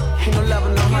frown. Ain't no love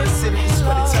in no heart city, this is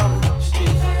what they tell me.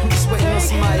 I'm just waiting on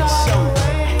somebody to show me.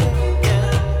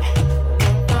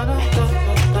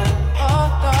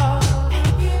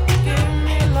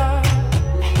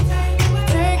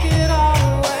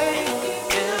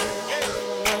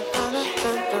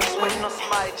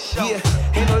 Yeah,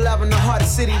 ain't no love in the heart of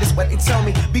city, that's what they tell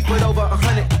me. Beef with over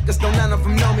 100, cause no none of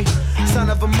them know me. Son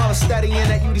of a mother studying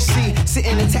at UDC.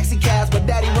 Sitting in taxi cabs, but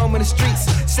daddy roaming the streets.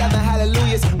 7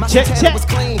 hallelujahs, my container was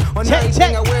clean. On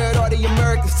everything I wear it, all the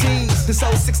American tees. This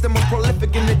whole system is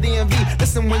prolific in the DMV.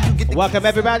 Listen when you get the welcome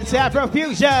everybody to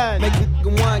Afrofusion.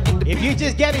 If you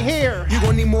just getting here, you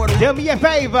gonna need more than do me a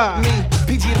favor.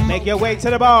 Make your way to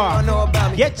the bar.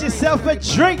 Get yourself a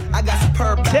drink. I got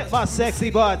superb. Tip my sexy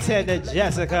bartender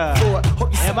Jessica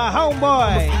and my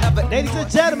homeboy. Ladies and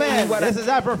gentlemen, this is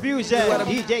Afrofusion.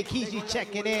 DJ Kiji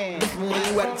checking in. Hold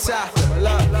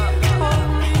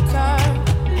me tight,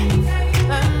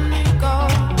 let me go.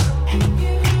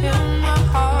 Heal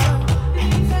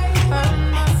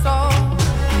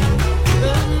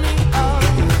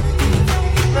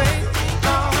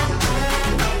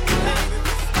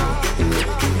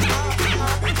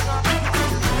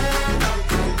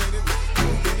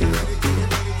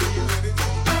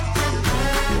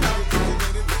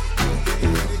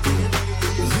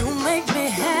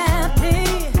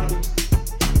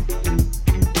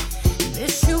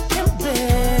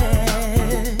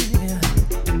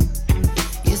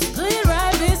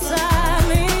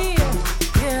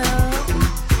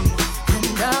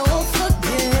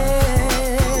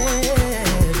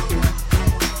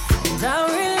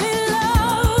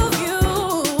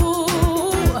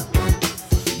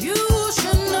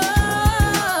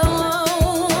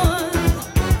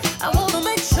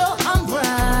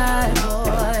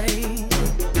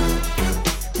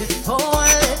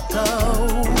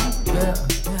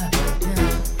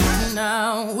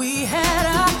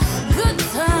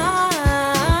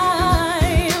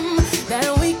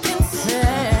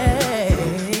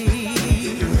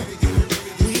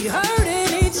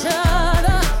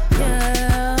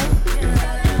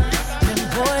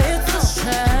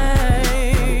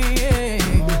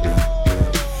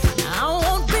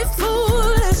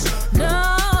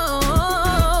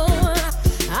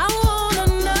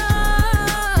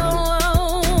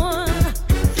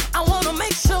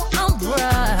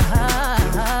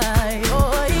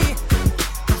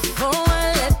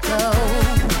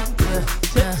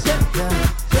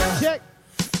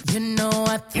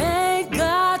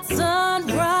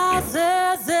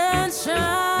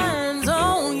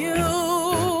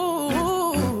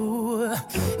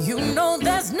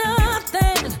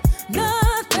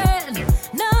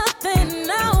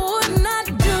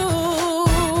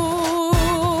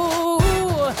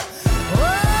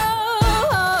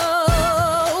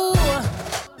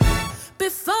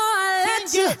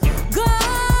let you go.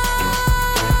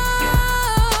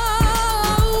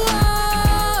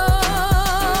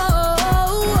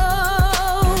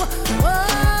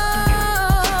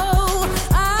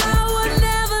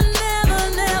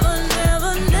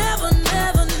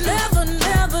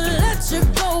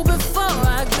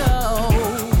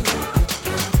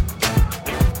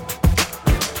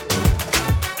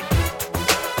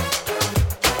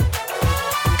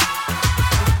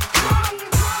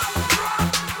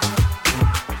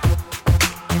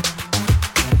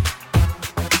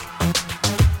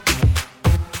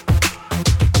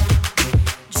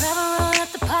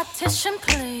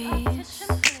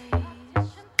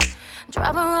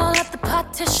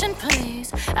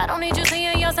 Please, I don't need you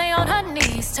seeing Yonsei on her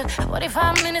knees. Took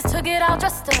 45 minutes to get all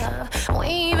dressed up. We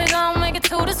ain't even gonna make it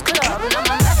to this club. Now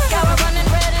my mascara running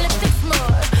red, lipstick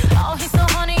smudge. Oh, he's so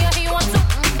honey, yeah, he wants to.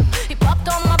 He popped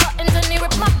on my buttons and he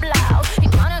ripped my blouse. He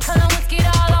wanna color whiskey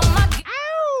all on my.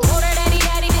 Told her daddy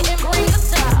didn't bring the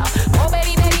style. Oh,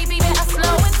 baby, baby, I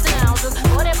slow it down. Took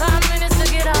 45 minutes to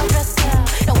get all dressed up.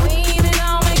 And we ain't even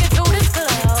gonna make it to this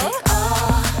club. Take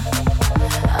all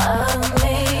of me.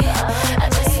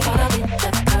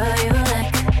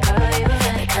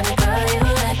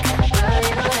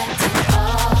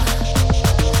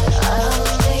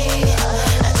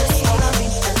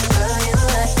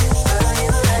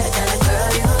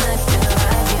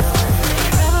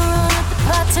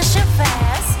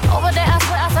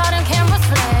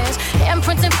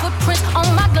 Footprints on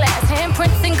my glass,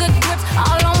 handprints and good grips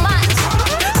all on my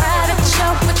ride at the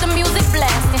show with the music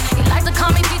blasting. He like to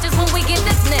call me teachers when we get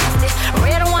this nasty.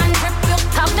 Red wine drip, built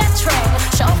top that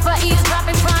trash. Chauffeur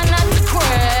eavesdropping, trying not to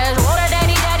crash. Water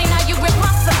daddy, now you grip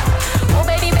my fire. Oh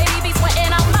baby, be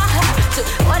sweating out my hair. Took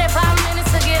 45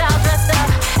 minutes to get all dressed up,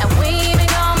 and we ain't even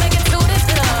gonna make it to this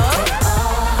club.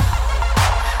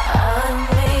 All of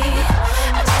me,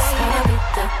 I just wanna be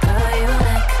the girl you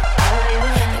like,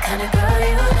 the kind of girl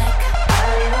you like.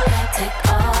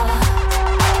 Take all of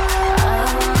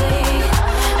me.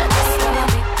 I just wanna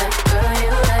be the girl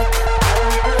you like, the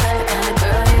kind of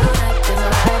girl you like. 'Cause I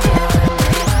love you.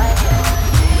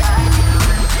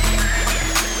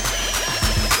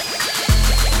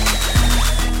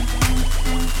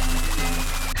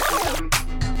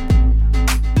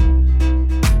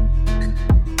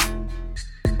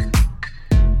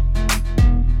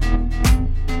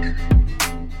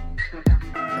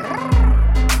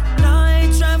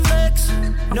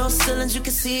 No ceilings, you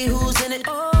can see who's in it.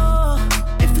 Oh,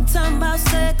 if we're talking about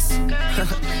sex,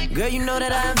 girl, you know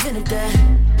that I invented that.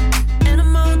 And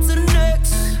I'm on to the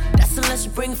next. That's unless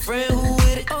you bring a friend who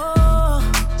with it. Oh,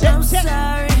 I'm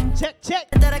sorry. Check.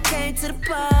 That I came to the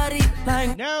party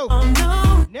like no. Oh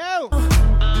no.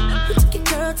 We took your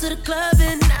girl to the club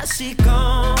and now she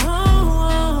gone.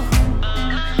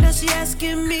 Now she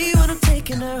asking me when I'm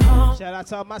taking her home. Shout out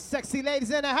to all my sexy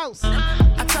ladies in the house.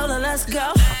 I told her let's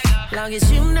go. Long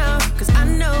as you know, 'cause I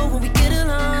know when we get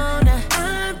alone,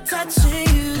 I'm touching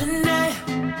you tonight.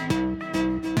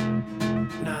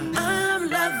 I'm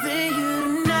loving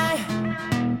you tonight.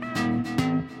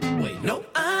 Wait, no,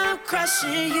 I'm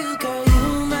crushing you, girl.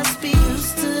 You must be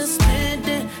used to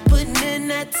spending, putting in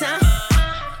that time.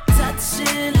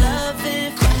 Touching,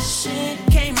 loving, crushing,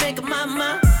 can't make up my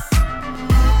mind.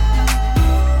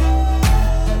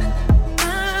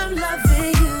 I'm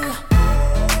loving you.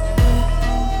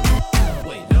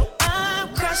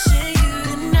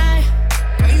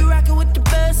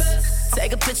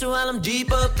 Take a picture while I'm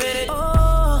deep up in it.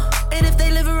 Oh, and if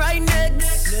they living right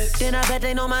next, then I bet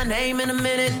they know my name in a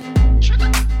minute.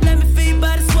 Let me feel your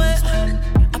body sweat.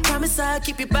 I promise I'll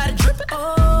keep your body dripping.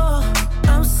 Oh,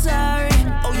 I'm sorry.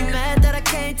 Oh, you mad that I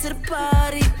came to the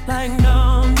party? Like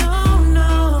no.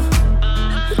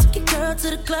 We took your girl to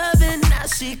the club and now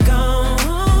she gone.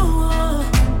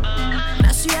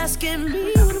 Now she asking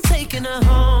me when I'm taking her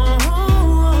home.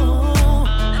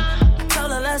 I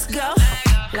told her let's go.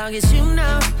 Long as you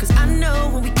know, 'cause I know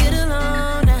when we get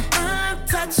alone, I'm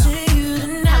touching you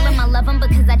tonight. Tell him I love him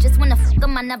because I just wanna fuck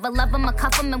him. I never love him, I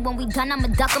cuff him. And when we done, I'ma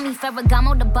duck him. He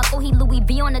Ferragamo, the buckle. He Louis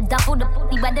V on the duffel. The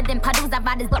booty wetter than puddles. I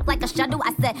ride his butt like a shuttle.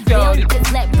 I said, real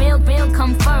niggas let real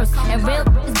come first. And real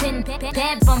has been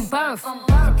bad from birth.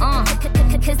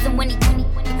 Kiss him when he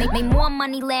made more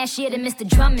money last year than Mr.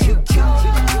 Drummond. It's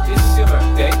your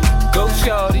birthday. Go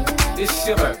shorty. It's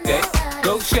your birthday.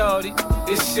 Go shorty.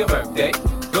 It's your birthday.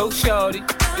 Go shorty,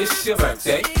 it's your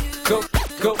birthday. Go,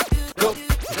 go, go,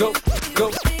 go,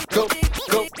 go, go, go,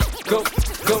 go, go,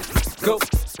 go,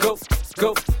 go,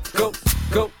 go, go,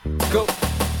 go, go.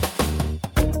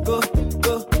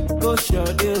 Go,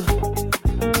 shorty.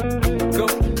 Go,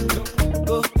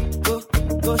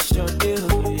 shorty.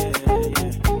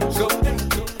 Yeah.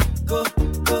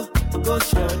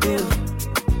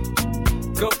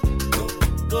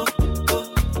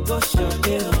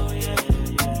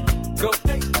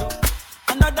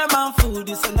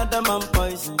 this another man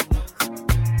poison.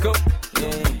 Go.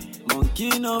 Yeah,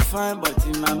 monkey no fine, but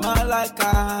in my mind like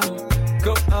I'm.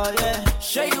 Go. Oh yeah,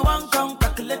 sure you want come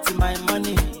calculate my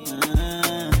money.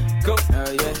 Go.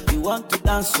 Oh yeah, you want to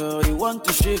dance or you want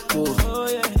to shake oh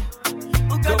yeah.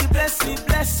 Who got the bless me,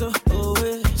 bless oh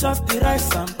yeah. Chop the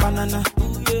rice and banana.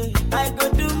 Oh yeah, I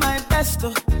go do my best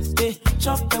oh yeah.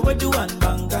 Chop the wedu and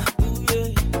banga. Oh yeah,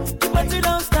 the party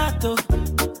don't start oh.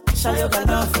 Shayoga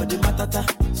love for the matata.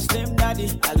 Slim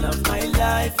daddy, I love my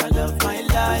life, I love my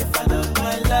life, I love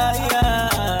my life.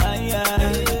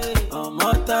 Yeah. Oh,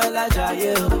 Motala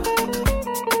Jaye.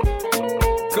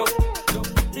 Go.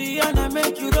 Rihanna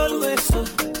make you always so.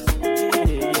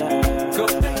 Yeah. Go.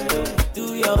 Do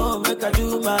your own, make I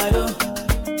do my own.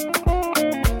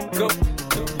 Go.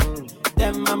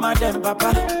 Them mama, them papa,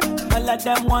 all of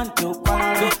them want to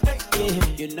quarrel. Yeah.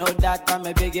 You know that I'm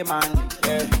a biggie man.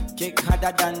 Yeah. Kick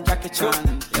harder than Jackie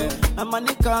Chan. Yeah. My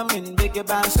money coming, biggie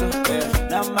band so. Yeah.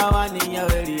 Number one in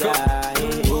your area. Yeah.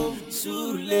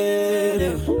 Sule,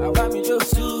 I want me to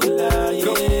Sula.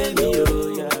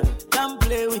 Yeah. Don't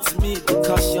play with me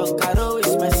because your caro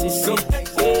is my sister.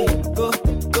 Yeah. Go,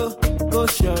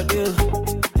 show deal.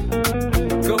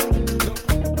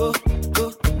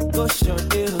 Go, show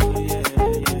deal. Yeah.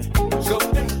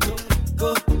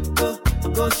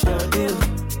 Go, show deal.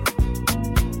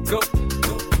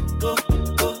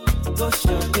 Go.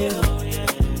 Show deal. Yeah.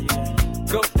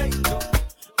 Go.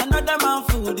 Another man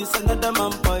food is another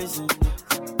man poison.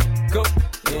 Go.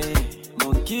 Yeah.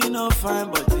 Monkey no fine,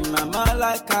 but in my mind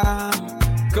like I'm.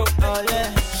 Go. Oh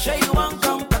yeah. Sure you want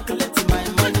come calculate my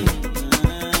money.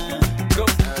 Go.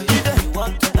 Either you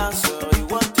want to dance or you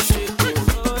want to shake. Oh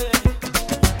yeah.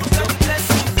 God bless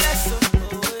you, bless you.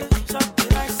 Oh yeah. Chop the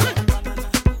rice and banana.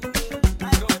 I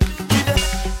go do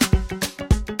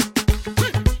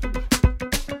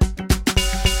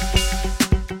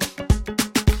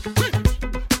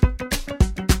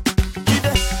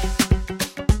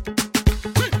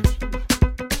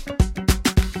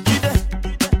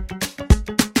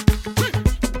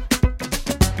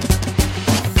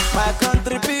my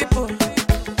country people,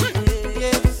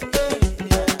 yes,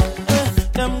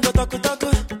 them go talk, them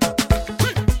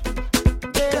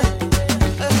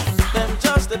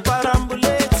just the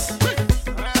parambulate,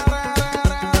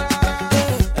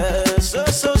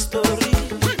 so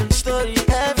story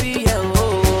heavy,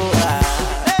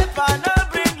 Nepa no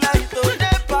bring light,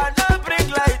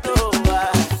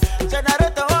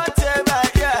 generator whatever,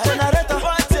 yeah,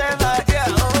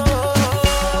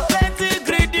 plenty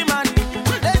greedy man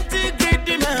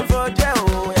for there,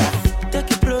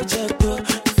 take a project,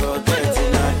 forget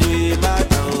it,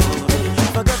 matter,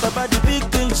 forget about the big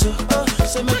things,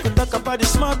 say make we talk about the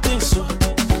small things,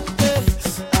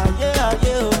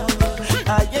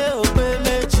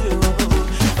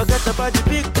 forget about the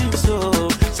big things,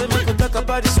 say make we talk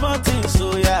about the small things,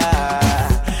 yeah.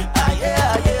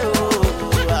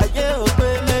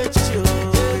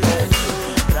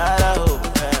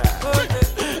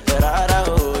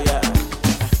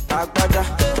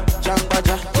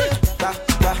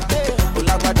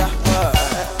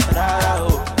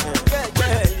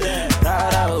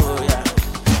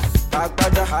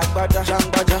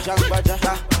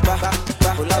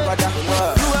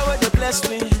 Whoever they bless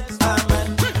me,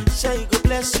 amen. Say you go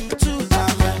bless you too,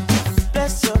 amen.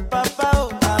 Bless your papa,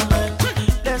 oh, amen.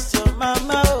 Bless your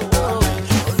mama, oh, amen.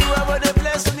 Whoever they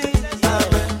bless me,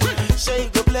 amen. Say you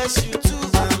go bless you too,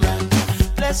 amen.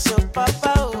 Bless your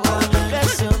papa, oh, amen.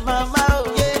 Bless your mama,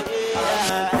 oh,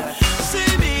 yeah.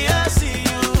 See me, I see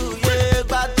you, yeah.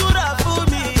 Batura for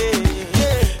me,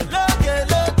 yeah.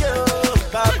 Loke, oh,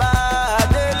 Baba.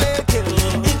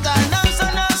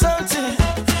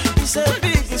 It's a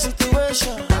big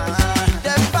situation.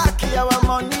 Them back our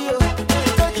money,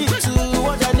 take it to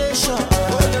other nation.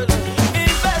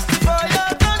 Invest for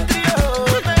your country,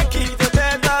 make it a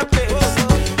better place.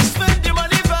 Spend the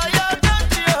money for your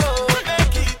country,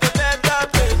 make it a better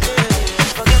place.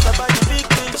 Forget about the big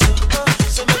things,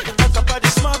 so make you talk about the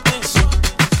small things.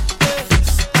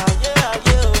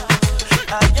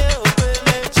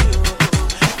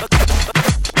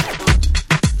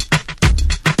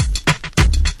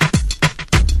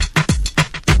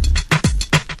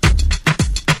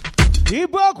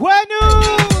 Ibokwenu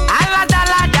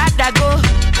Aladaladago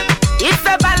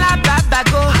Ife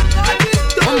balababago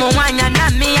Umu wanya na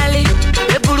miyali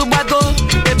Eburu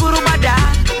bada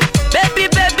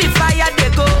Baby fire they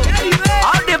go.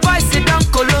 All the boys sit down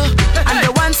colo And they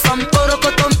want some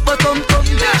porokotom potom.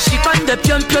 She con the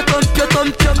pion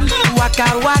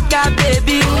Waka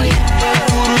baby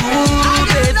Uru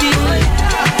baby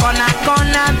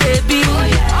Kona baby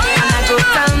And I go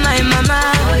tell my mama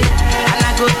And I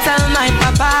go tell my my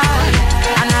papa,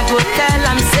 and I go tell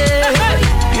him say,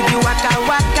 you be waka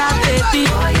waka baby,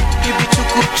 you be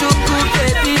chuku chuku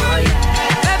baby,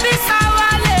 baby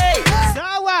sawale,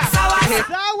 sawa, sawa,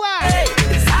 sawa,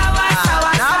 sawa,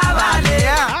 sawa, sawale.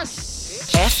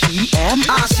 F-E-M.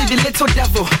 She the little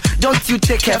devil. Don't you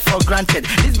take her for granted.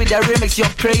 This be the remix, your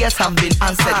prayers have been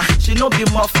answered. She no be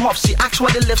muff, she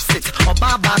actually lifts it. Or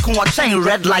baba come watch chain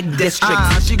red like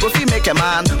district. She go see make a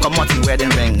man come out in wedding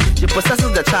ring. She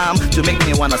possesses the charm to make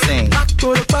me wanna sing. Back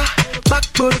to the ba, back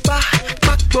to the ba,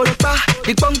 back to the ba,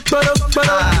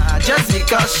 just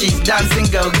because she's dancing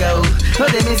go-go. No,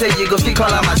 they mean say you go fi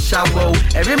call her my shower.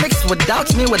 A remix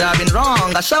without me would have been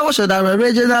wrong. A shower should have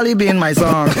originally been my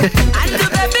song. And the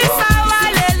baby sawa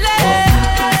lele.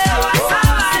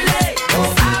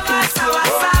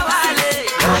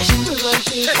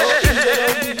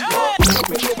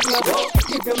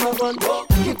 Give them a run,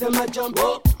 give them a jump,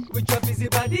 with your busy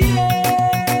body,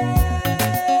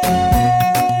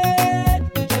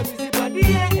 with your busy body,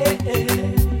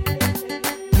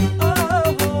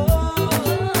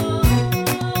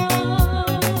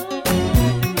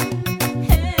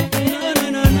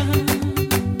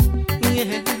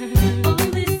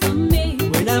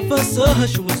 When I first saw her,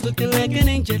 she was looking like an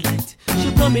angel light.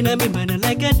 She blew me in my mind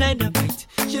like a dynamite.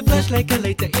 She flashed like a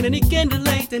lighter in any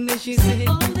candlelight, and then she said,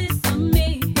 all this on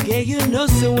me. Yeah, you know,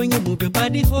 so when you move your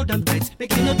body, hold on tight.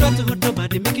 Make it not try to hurt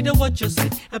nobody, make it a watch your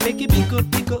side. I beg you, pick up,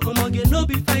 get no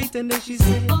be fight, and then she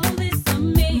said, all this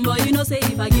on me. Boy, you know, say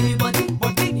if I give you body,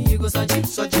 you go search it.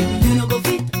 You know, go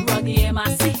fit, rock the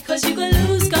MIC, cause you go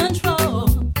lose control.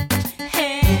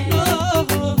 Hey,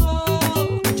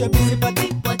 your busy body,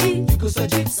 you go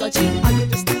search it. I go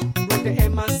to still rock the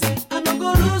MIC, I don't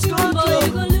go lose control. Boy,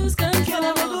 you go lose control.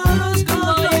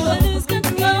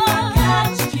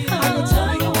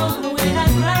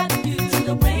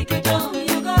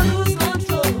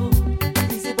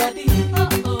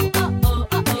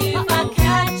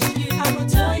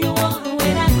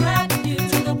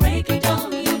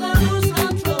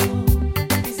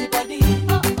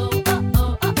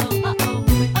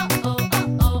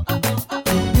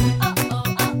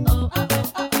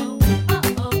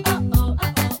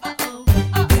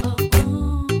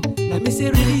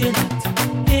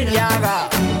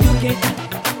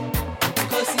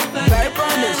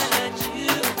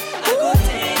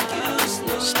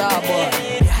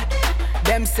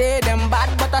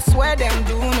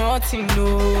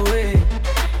 No way.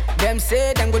 Them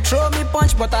say them go throw me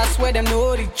punch, but I swear them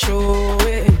no reach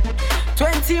away.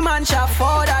 20 man shall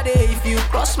fall that day if you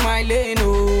cross my lane,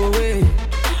 no way.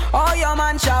 All your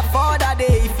man shall fall that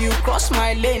day if you cross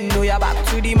my lane. No, you're back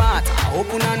to the mat,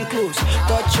 open and close,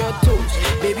 touch your toes,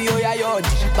 baby. Oh yeah, yod,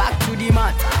 back to the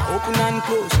mat, open and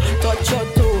close, touch your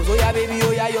toes. Oh yeah, baby.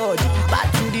 Oh yeah, yod, back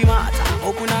to the mat,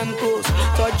 open and close,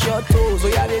 touch your toes. Oh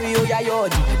yeah, baby. Oh yeah,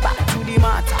 yod, back to the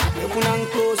mat, open and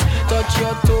close, touch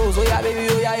your toes. Oh yeah, baby.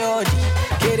 Oh yeah, yod.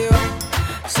 Kerewa,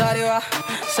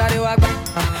 sarewa,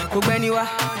 kubeniwa,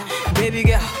 baby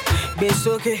girl.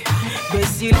 Besoke,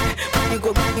 Besil,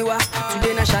 Nico Biwa,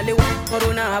 today na Shalewa,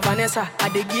 Corona, Vanessa. I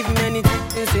dey give many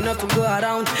things enough to go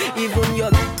around. Even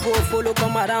your go follow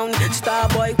come around.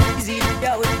 Starboy, easy,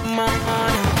 yeah, with my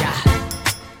man.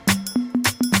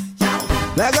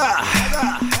 Lega,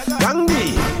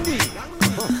 Gangi.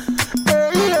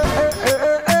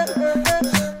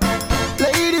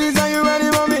 Ladies, are you ready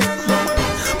for me?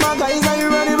 My guys, are you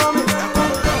ready for me?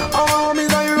 All my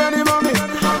homies, are you ready for me?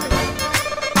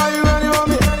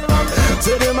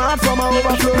 Say them out from my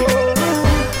overflow.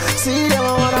 See them I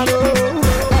wanna know.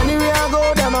 Anywhere I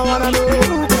go, them I wanna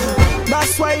know.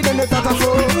 That's why them they start to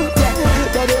flow.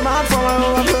 Say them out from my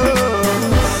overflow.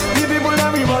 The people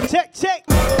everybody check.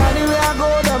 Anywhere I go,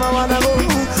 them I wanna go.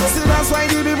 See that's why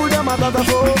the people them a start to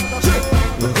flow.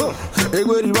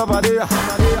 Egberi papa there.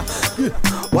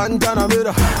 One time I made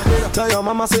her. Tell your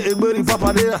mama say Egberi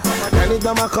papa there.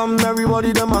 Anytime I come,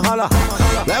 everybody them a holla.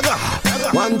 Lega.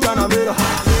 One time I made her.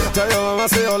 Tell your mama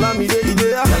say hola me day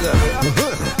there.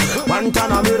 One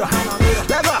time I made her.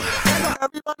 Lega.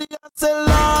 Everybody say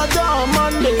Lord on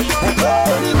Monday.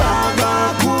 Holy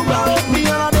Baba Kuba. Me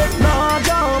and I did Lord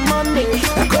on Monday.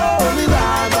 Holy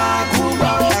Baba Kuba.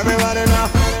 Everybody now.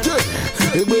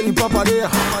 Egberi papa there.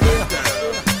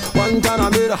 One time I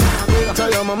made her. Tell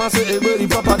your mama say Egberi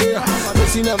papa there.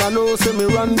 Cause she never know say me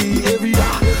run the area.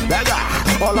 Lega.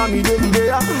 All of me day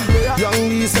there. Young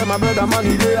Lee say my brother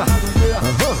money there.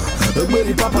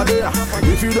 Egberi papa there.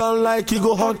 If you don't like it,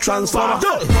 go hot transformer.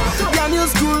 Your new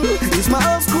school is my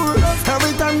old school.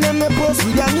 Every time them they post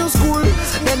with their new school,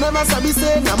 they never sabi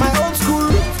say na my old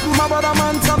school. My brother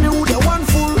man tell me who the one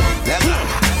fool.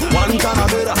 One time I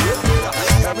better.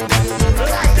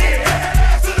 Everybody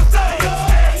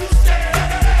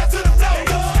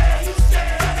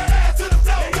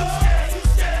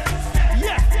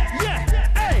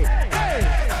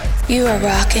You are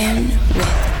rocking with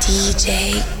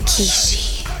DJ Kishi.